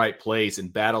is in the right place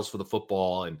and battles for the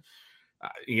football. And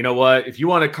you know what? If you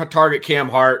want to target Cam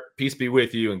Hart, peace be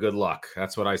with you and good luck.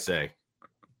 That's what I say.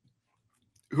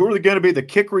 Who are going to be the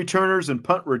kick returners and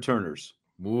punt returners?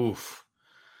 Oof.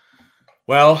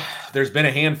 Well, there's been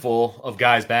a handful of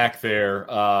guys back there,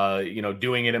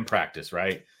 doing it in practice,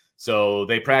 right? So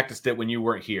they practiced it when you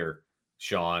weren't here,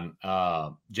 Sean.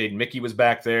 Jaden Mickey was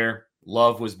back there.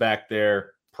 Love was back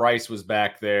there. Price was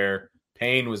back there.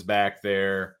 Payne was back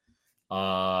there. Who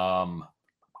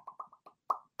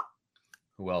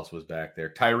else was back there?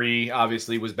 Tyree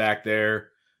obviously was back there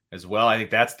as well. I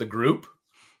think that's the group.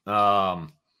 I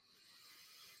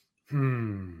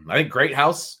think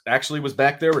Greathouse actually was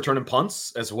back there returning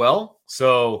punts as well.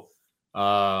 So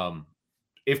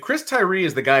if Chris Tyree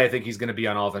is the guy I think he's going to be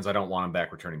on offense, I don't want him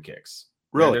back returning kicks.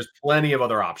 Really? There's plenty of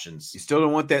other options. You still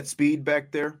don't want that speed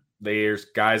back there? There's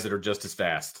guys that are just as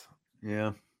fast.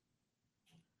 Yeah.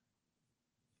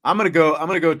 I'm gonna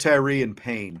go Tyree and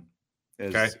Payne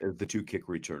as the two kick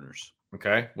returners.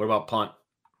 Okay. What about punt?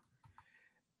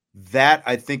 That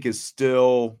I think is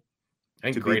still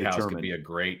I think Greathouse could be a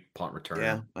great punt returner.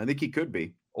 Yeah, I think he could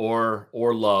be. Or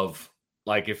Love.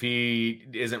 Like if he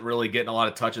isn't really getting a lot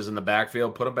of touches in the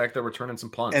backfield, put him back there returning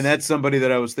some punts. And that's somebody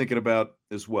that I was thinking about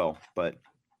as well. But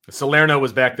Salerno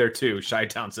was back there too.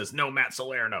 Chi-Town says, no Matt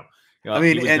Salerno. I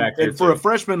mean, and for a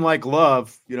freshman like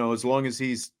Love, as long as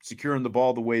he's securing the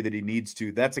ball the way that he needs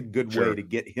to, that's a good way to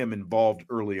get him involved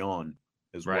early on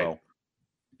as well.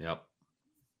 Yep.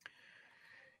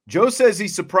 Joe says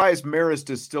he's surprised Marist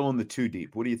is still in the 2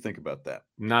 deep. What do you think about that?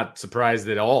 Not surprised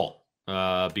at all,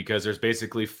 because there's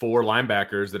basically 4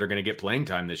 linebackers that are going to get playing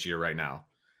time this year right now.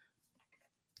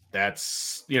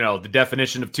 That's, the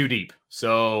definition of 2 deep.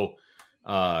 So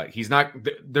there's not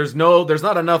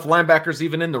enough linebackers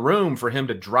even in the room for him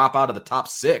to drop out of the top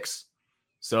 6.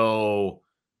 So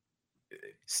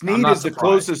Snead is the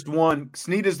closest one.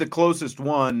 Snead is the closest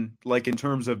one, like in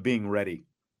terms of being ready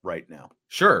right now.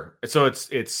 Sure. So it's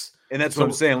and that's what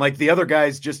I'm saying. Like the other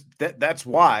guys just that's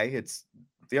why it's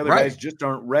the other guys just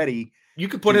aren't ready. You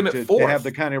could put him at 4th to have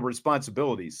the kind of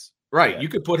responsibilities. Right. You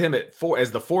could put him at 4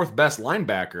 as the 4th best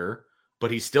linebacker, but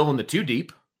he's still in the 2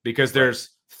 deep because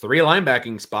there's 3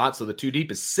 linebacking spots. So the 2 deep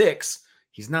is 6.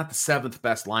 He's not the 7th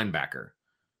best linebacker.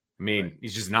 I mean,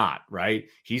 he's just not, right?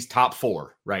 He's top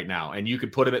 4 right now. And you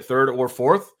could put him at 3rd or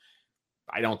 4th.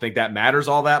 I don't think that matters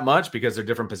all that much because they're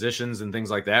different positions and things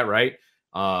like that, right?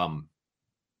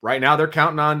 Right now they're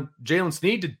counting on Jalen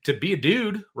Snead to be a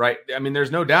dude, right? I mean, there's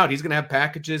no doubt he's going to have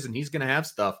packages and he's going to have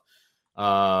stuff.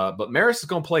 But Marist is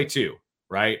going to play too,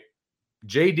 right?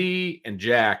 JD and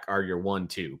Jack are your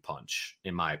 1-2 punch,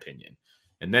 in my opinion.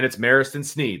 And then it's Marist and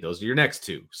Snead. Those are your next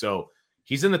 2. So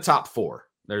he's in the top 4.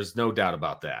 There's no doubt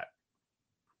about that.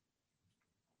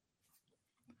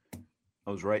 I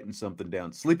was writing something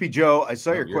down. Sleepy Joe, I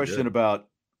saw your question about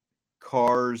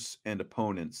cars and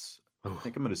opponents. I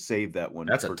think I'm going to save that one.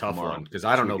 That's a tough one because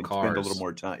I don't know cars. Spend a little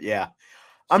more time. Yeah.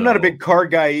 I'm not a big car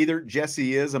guy either.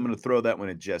 Jesse is. I'm going to throw that one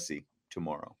at Jesse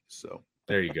tomorrow. So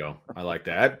there you go. I like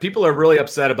that. People are really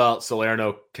upset about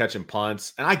Salerno catching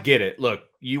punts, and I get it. Look,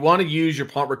 you want to use your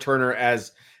punt returner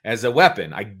as a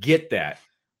weapon. I get that.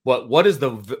 But what is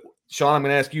Sean, I'm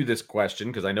going to ask you this question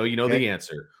because I know you know the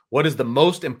answer. What is the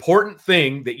most important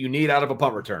thing that you need out of a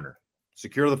punt returner?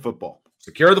 Secure the football.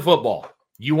 Secure the football.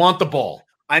 You want the ball.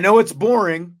 I know it's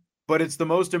boring, but it's the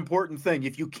most important thing.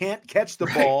 If you can't catch the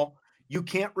ball, you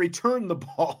can't return the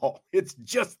ball. It's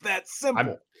just that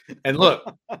simple. And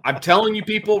look, I'm telling you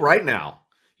people right now,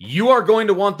 you are going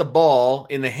to want the ball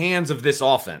in the hands of this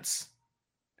offense.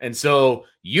 And so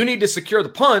you need to secure the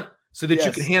punt so that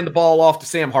you can hand the ball off to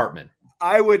Sam Hartman.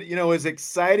 I would, as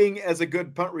exciting as a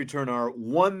good punt return are,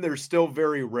 one, they're still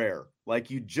very rare.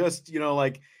 Like you just,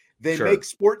 they make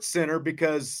Sports Center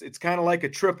because it's kind of like a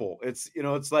triple. It's,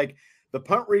 it's like the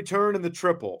punt return and the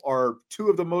triple are 2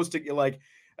 of the most, like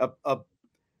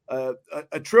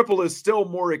a triple is still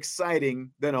more exciting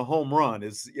than a home run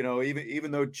is,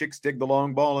 even though chicks dig the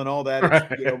long ball and all that,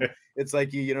 it's, it's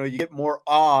like, you get more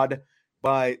awed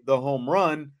by the home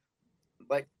run.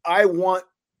 Like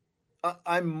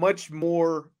I'm much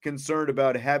more concerned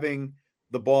about having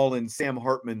the ball in Sam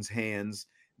Hartman's hands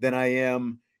than I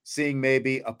am seeing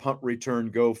maybe a punt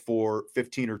return go for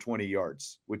 15 or 20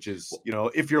 yards, which is,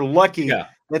 if you're lucky,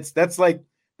 that's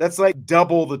like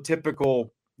double the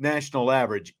typical national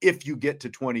average if you get to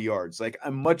 20 yards. Like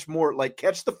I'm much more like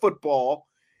catch the football.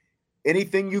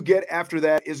 Anything you get after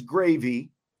that is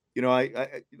gravy.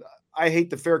 I hate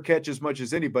the fair catch as much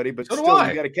as anybody, but still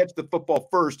you got to catch the football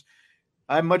first.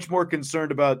 I'm much more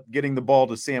concerned about getting the ball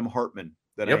to Sam Hartman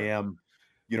than I am,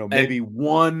 maybe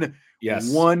one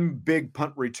big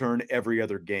punt return every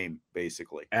other game,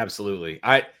 basically. Absolutely.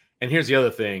 And here's the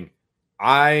other thing.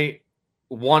 I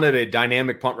wanted a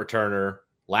dynamic punt returner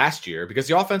last year because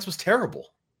the offense was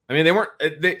terrible. I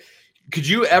mean, could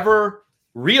you ever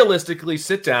realistically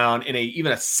sit down in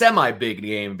even a semi-big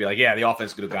game and be like, yeah, the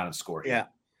offense could have gone and scored here.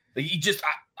 Yeah.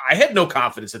 I had no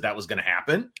confidence that was going to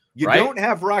happen. You don't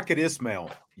have Rocket Ismail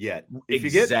yet. If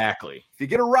you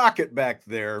get a Rocket back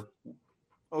there,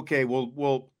 okay, we're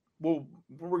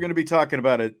going to be talking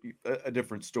about a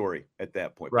different story at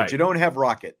that point. Right. But you don't have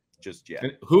Rocket just yet.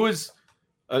 And who is?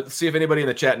 See if anybody in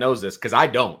the chat knows this because I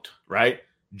don't. Right?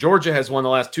 Georgia has won the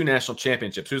last 2 national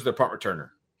championships. Who's their punt returner?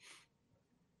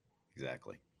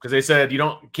 Exactly. Because they said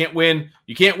you can't win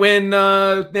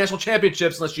national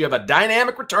championships unless you have a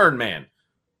dynamic return man.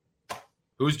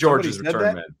 Who's Georgia's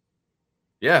return man?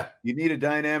 Yeah. You need a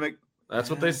dynamic.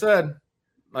 That's what they said.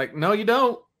 Like, no, you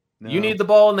don't. No. You need the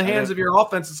ball in the hands of your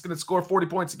offense that's going to score 40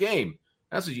 points a game.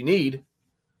 That's what you need.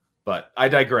 But I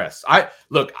digress.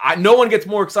 No one gets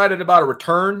more excited about a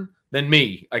return than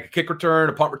me. Like a kick return,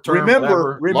 a punt return.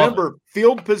 Remember,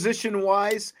 field position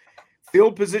wise,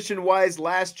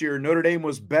 last year, Notre Dame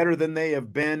was better than they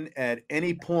have been at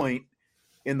any point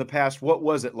in the past. What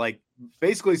was it like?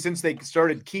 Basically, since they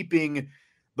started keeping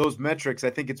those metrics. I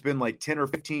think it's been like 10 or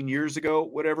 15 years ago,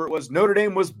 whatever it was. Notre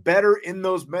Dame was better in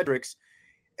those metrics,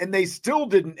 and they still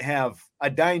didn't have a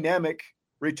dynamic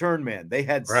return man. They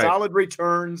had solid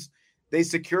returns. They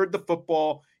secured the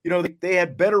football. They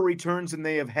had better returns than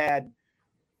they have had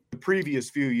the previous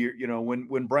few years,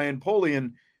 when Brian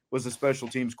Polian was a special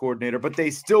teams coordinator, but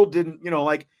they still didn't,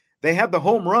 like they had the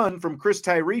home run from Chris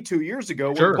Tyree 2 years ago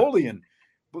with Polian.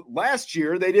 But last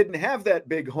year, they didn't have that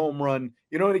big home run,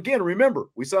 and again, remember,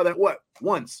 we saw that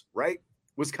once, right?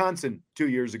 Wisconsin 2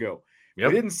 years ago. Yep.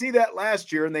 We didn't see that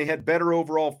last year, and they had better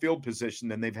overall field position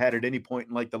than they've had at any point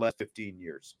in like the last 15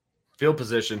 years. Field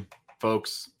position,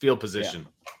 folks. Field position.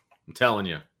 Yeah. I'm telling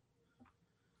you.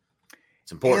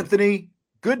 It's important. Anthony,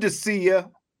 good to see you.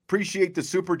 Appreciate the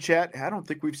super chat. I don't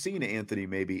think we've seen Anthony.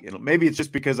 Maybe it's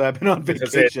just because I've been on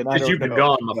vacation. Because you've been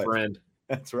gone, my friend.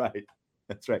 That's right.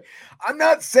 That's right. I'm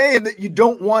not saying that you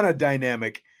don't want a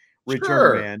dynamic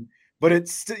return man, but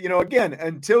it's, again,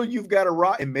 until you've got a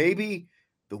rock, and maybe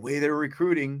the way they're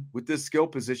recruiting with this skill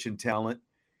position talent,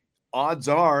 odds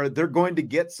are they're going to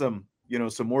get some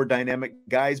more dynamic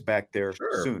guys back there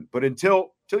soon. But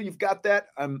until you've got that,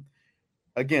 I'm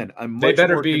much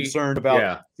more concerned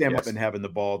about Sam Huffman having the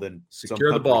ball than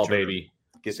secure the ball, baby.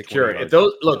 Secure it.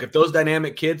 If those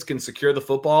dynamic kids can secure the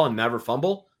football and never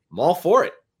fumble, I'm all for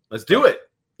it. Let's do it.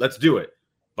 Let's do it.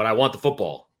 But I want the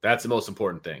football. That's the most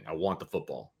important thing. I want the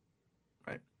football.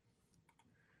 Right.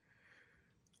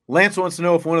 Lance wants to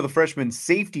know if one of the freshman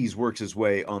safeties works his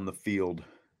way on the field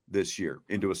this year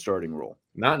into a starting role.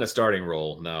 Not in a starting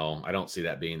role. No, I don't see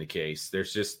that being the case.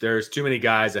 There's too many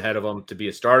guys ahead of him to be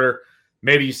a starter.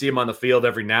 Maybe you see him on the field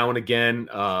every now and again.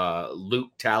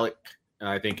 Luke Talick,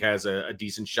 I think, has a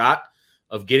decent shot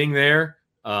of getting there.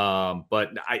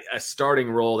 But a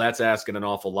starting role, that's asking an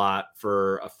awful lot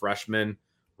for a freshman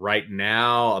right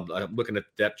now. I'm looking at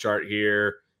the depth chart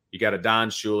here. You got a Don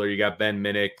Schuler, you got Ben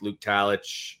Minnick, Luke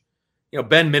Talich.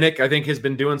 Ben Minnick, I think, has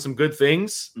been doing some good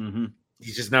things. Mm-hmm.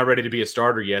 He's just not ready to be a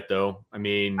starter yet, though. I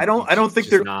mean, I don't think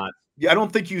they're not. Yeah, I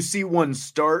don't think you see one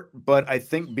start, but I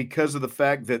think because of the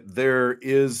fact that there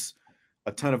is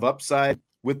a ton of upside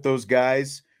with those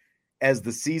guys as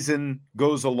the season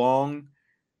goes along,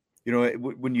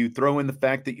 when you throw in the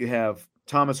fact that you have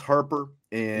Thomas Harper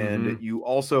and you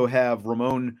also have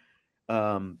Ramon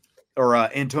or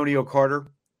Antonio Carter,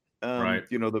 right?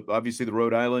 Obviously the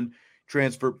Rhode Island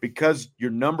transfer, because your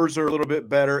numbers are a little bit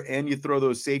better and you throw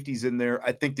those safeties in there,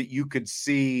 I think that you could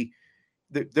see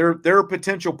that there are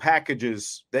potential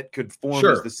packages that could form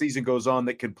as the season goes on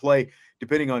that could play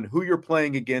depending on who you're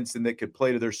playing against and that could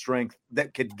play to their strength,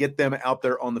 that could get them out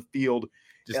there on the field.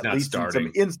 Just at not least starting.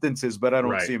 in some instances, but I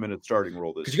don't see him in a starting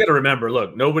role this year. Because you got to remember,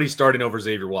 look, nobody's starting over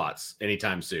Xavier Watts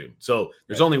anytime soon. So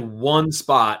there's only one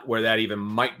spot where that even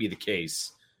might be the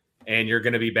case. And you're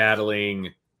going to be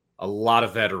battling a lot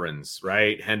of veterans,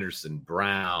 right? Henderson,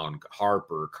 Brown,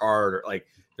 Harper, Carter. Like,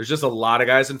 there's just a lot of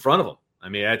guys in front of them. I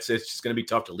mean, it's just going to be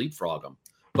tough to leapfrog them.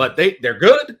 But they're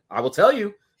good. I will tell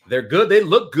you, they're good. They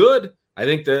look good. I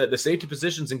think the safety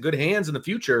position's in good hands in the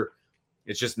future.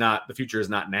 It's just not – the future is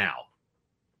not now.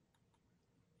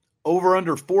 Over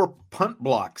under 4 punt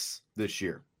blocks this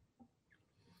year.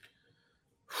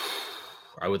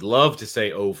 I would love to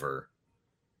say over,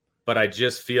 but I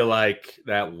just feel like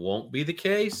that won't be the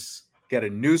case. Got a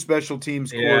new special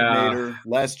teams coordinator.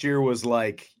 Last year was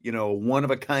like, one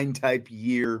of a kind type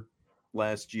year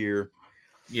last year.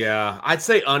 Yeah, I'd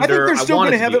say under. I think they're still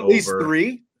going to have at least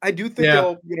 3. I do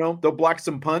think they'll block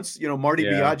some punts. Marty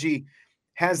Biaggi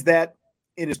has that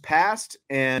in his past,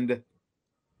 and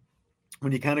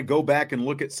when you kind of go back and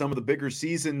look at some of the bigger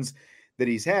seasons that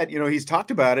he's had, he's talked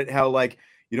about it, how at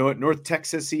North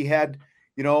Texas, he had,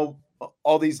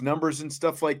 all these numbers and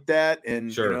stuff like that.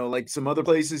 And, like some other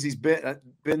places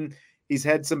he's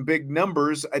had some big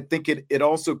numbers. I think it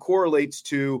also correlates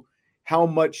to how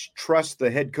much trust the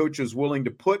head coach is willing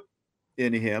to put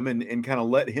in him and kind of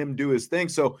let him do his thing.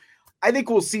 So I think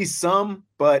we'll see some,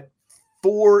 but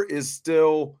 4 is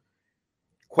still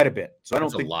quite a bit. So I don't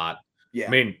think a lot. Yeah. I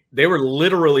mean, they were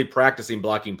literally practicing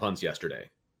blocking punts yesterday,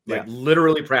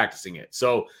 literally practicing it.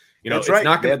 So, That's it's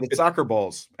not going to be soccer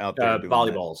balls out there.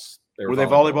 Volleyballs. Were they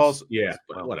volleyballs? Yeah,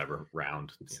 but whatever.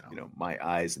 Round. My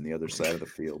eyes on the other side of the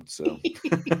field. So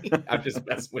I'm just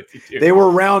messing with you too. They were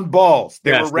round balls.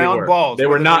 They were round balls. They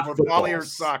were not footballs. Volley or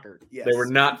soccer. Yes. They were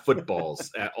not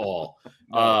footballs at all.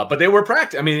 But they were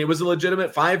practicing. I mean, it was a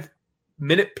legitimate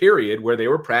 5-minute period where they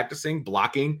were practicing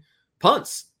blocking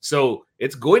punts. So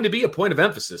it's going to be a point of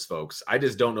emphasis, folks. I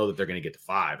just don't know that they're going to get to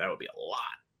 5. That would be a lot.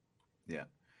 Yeah.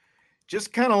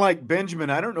 Just kind of like Benjamin.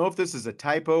 I don't know if this is a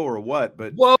typo or what,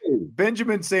 but whoa,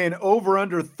 Benjamin saying over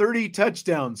under 30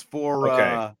 touchdowns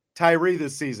for Tyree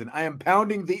this season. I am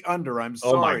pounding the under. I'm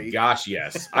sorry. Oh my gosh,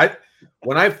 yes.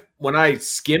 When I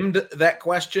skimmed that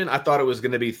question, I thought it was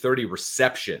going to be 30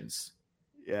 receptions.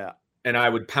 Yeah. And I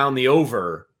would pound the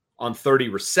over on 30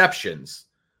 receptions.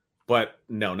 But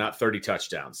no, not 30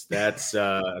 touchdowns. That's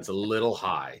a little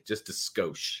high, just a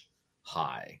skosh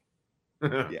high.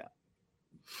 Yeah.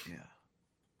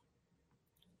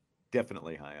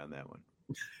 Definitely high on that one.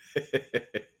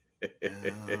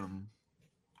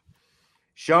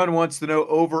 Sean wants to know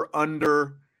over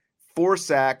under 4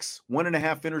 sacks,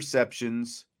 1.5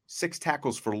 interceptions, 6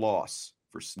 tackles for loss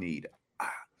for Snead.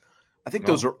 I think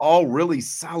those are all really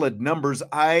solid numbers.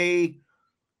 I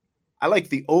like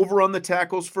the over on the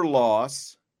tackles for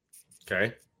loss.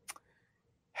 Okay.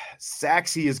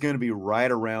 Sacks, he is going to be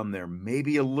right around there,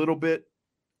 maybe a little bit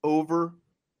over.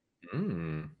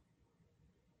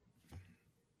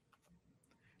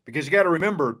 Because you got to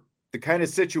remember the kind of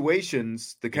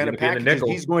situations, the kind of packages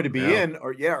he's going to be in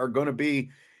are going to be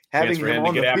having him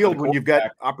on the field when you've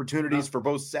got opportunities for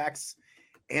both sacks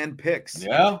and picks.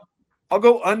 Yeah. I'll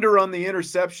go under on the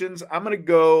interceptions. I'm going to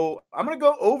go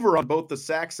over on both the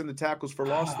sacks and the tackles for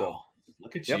loss though.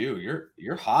 Look at you.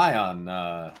 You're high on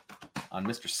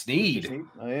Mr. Snead.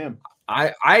 I am.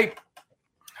 I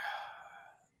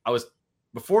was,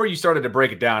 before you started to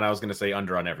break it down, I was going to say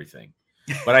under on everything.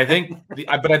 But I think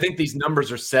these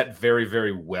numbers are set very,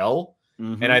 very well.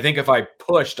 Mm-hmm. And I think if I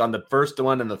pushed on the first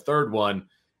one and the third one,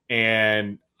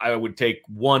 and I would take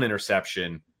 1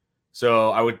 interception.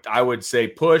 So I would say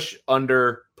push,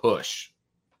 under, push.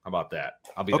 How about that?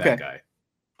 I'll be that guy.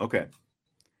 Okay.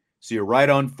 So you're right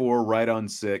on 4, right on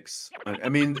 6. I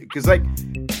mean, because I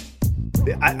do.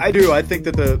 I think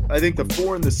the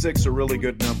 4 and the 6 are really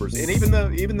good numbers, and even the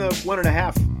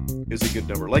 1.5 is a good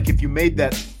number. Like if you made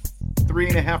that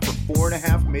 3.5 or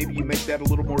 4.5, maybe you make that a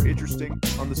little more interesting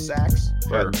on the sacks.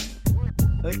 Sure. But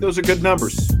I think those are good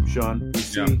numbers, Sean. We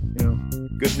see,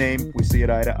 good name. We see it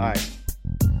eye to eye.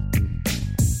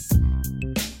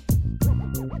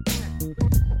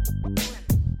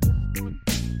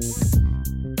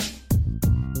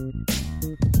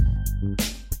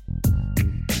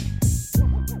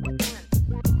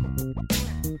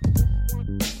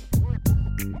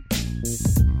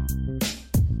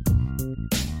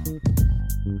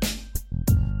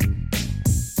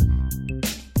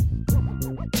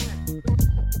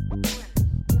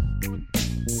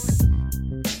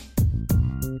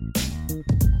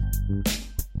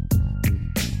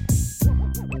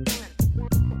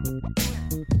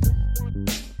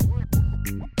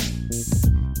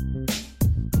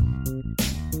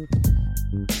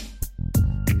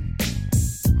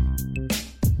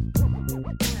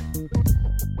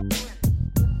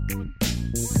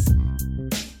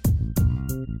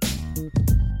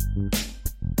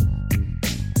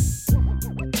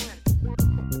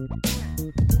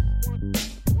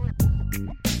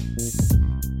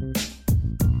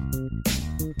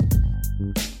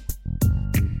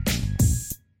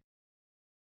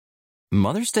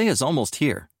 Mother's Day is almost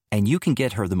here, and you can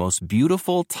get her the most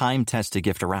beautiful time-tested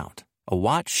gift around, a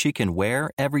watch she can wear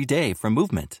every day from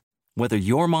Movement. Whether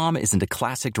your mom is into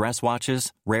classic dress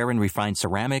watches, rare and refined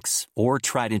ceramics, or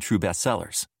tried-and-true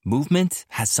bestsellers, Movement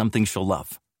has something she'll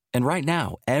love. And right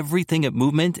now, everything at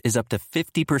Movement is up to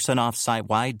 50% off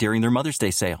site-wide during their Mother's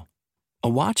Day sale. A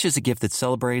watch is a gift that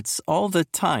celebrates all the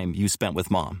time you spent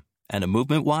with Mom, and a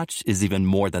Movement watch is even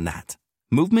more than that.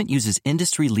 Movement uses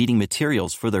industry-leading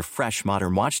materials for their fresh,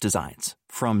 modern watch designs,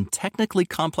 from technically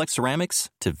complex ceramics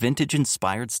to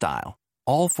vintage-inspired style,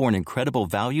 all for an incredible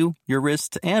value your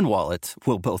wrist and wallet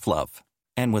will both love.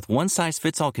 And with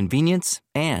one-size-fits-all convenience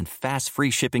and fast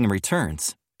free shipping and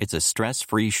returns, it's a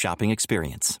stress-free shopping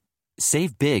experience.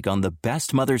 Save big on the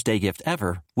best Mother's Day gift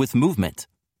ever with Movement.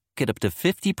 Get up to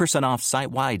 50% off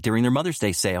site-wide during their Mother's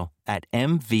Day sale at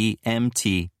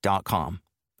MVMT.com.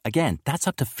 Again, that's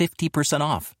up to 50%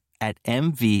 off at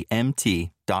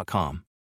MVMT.com.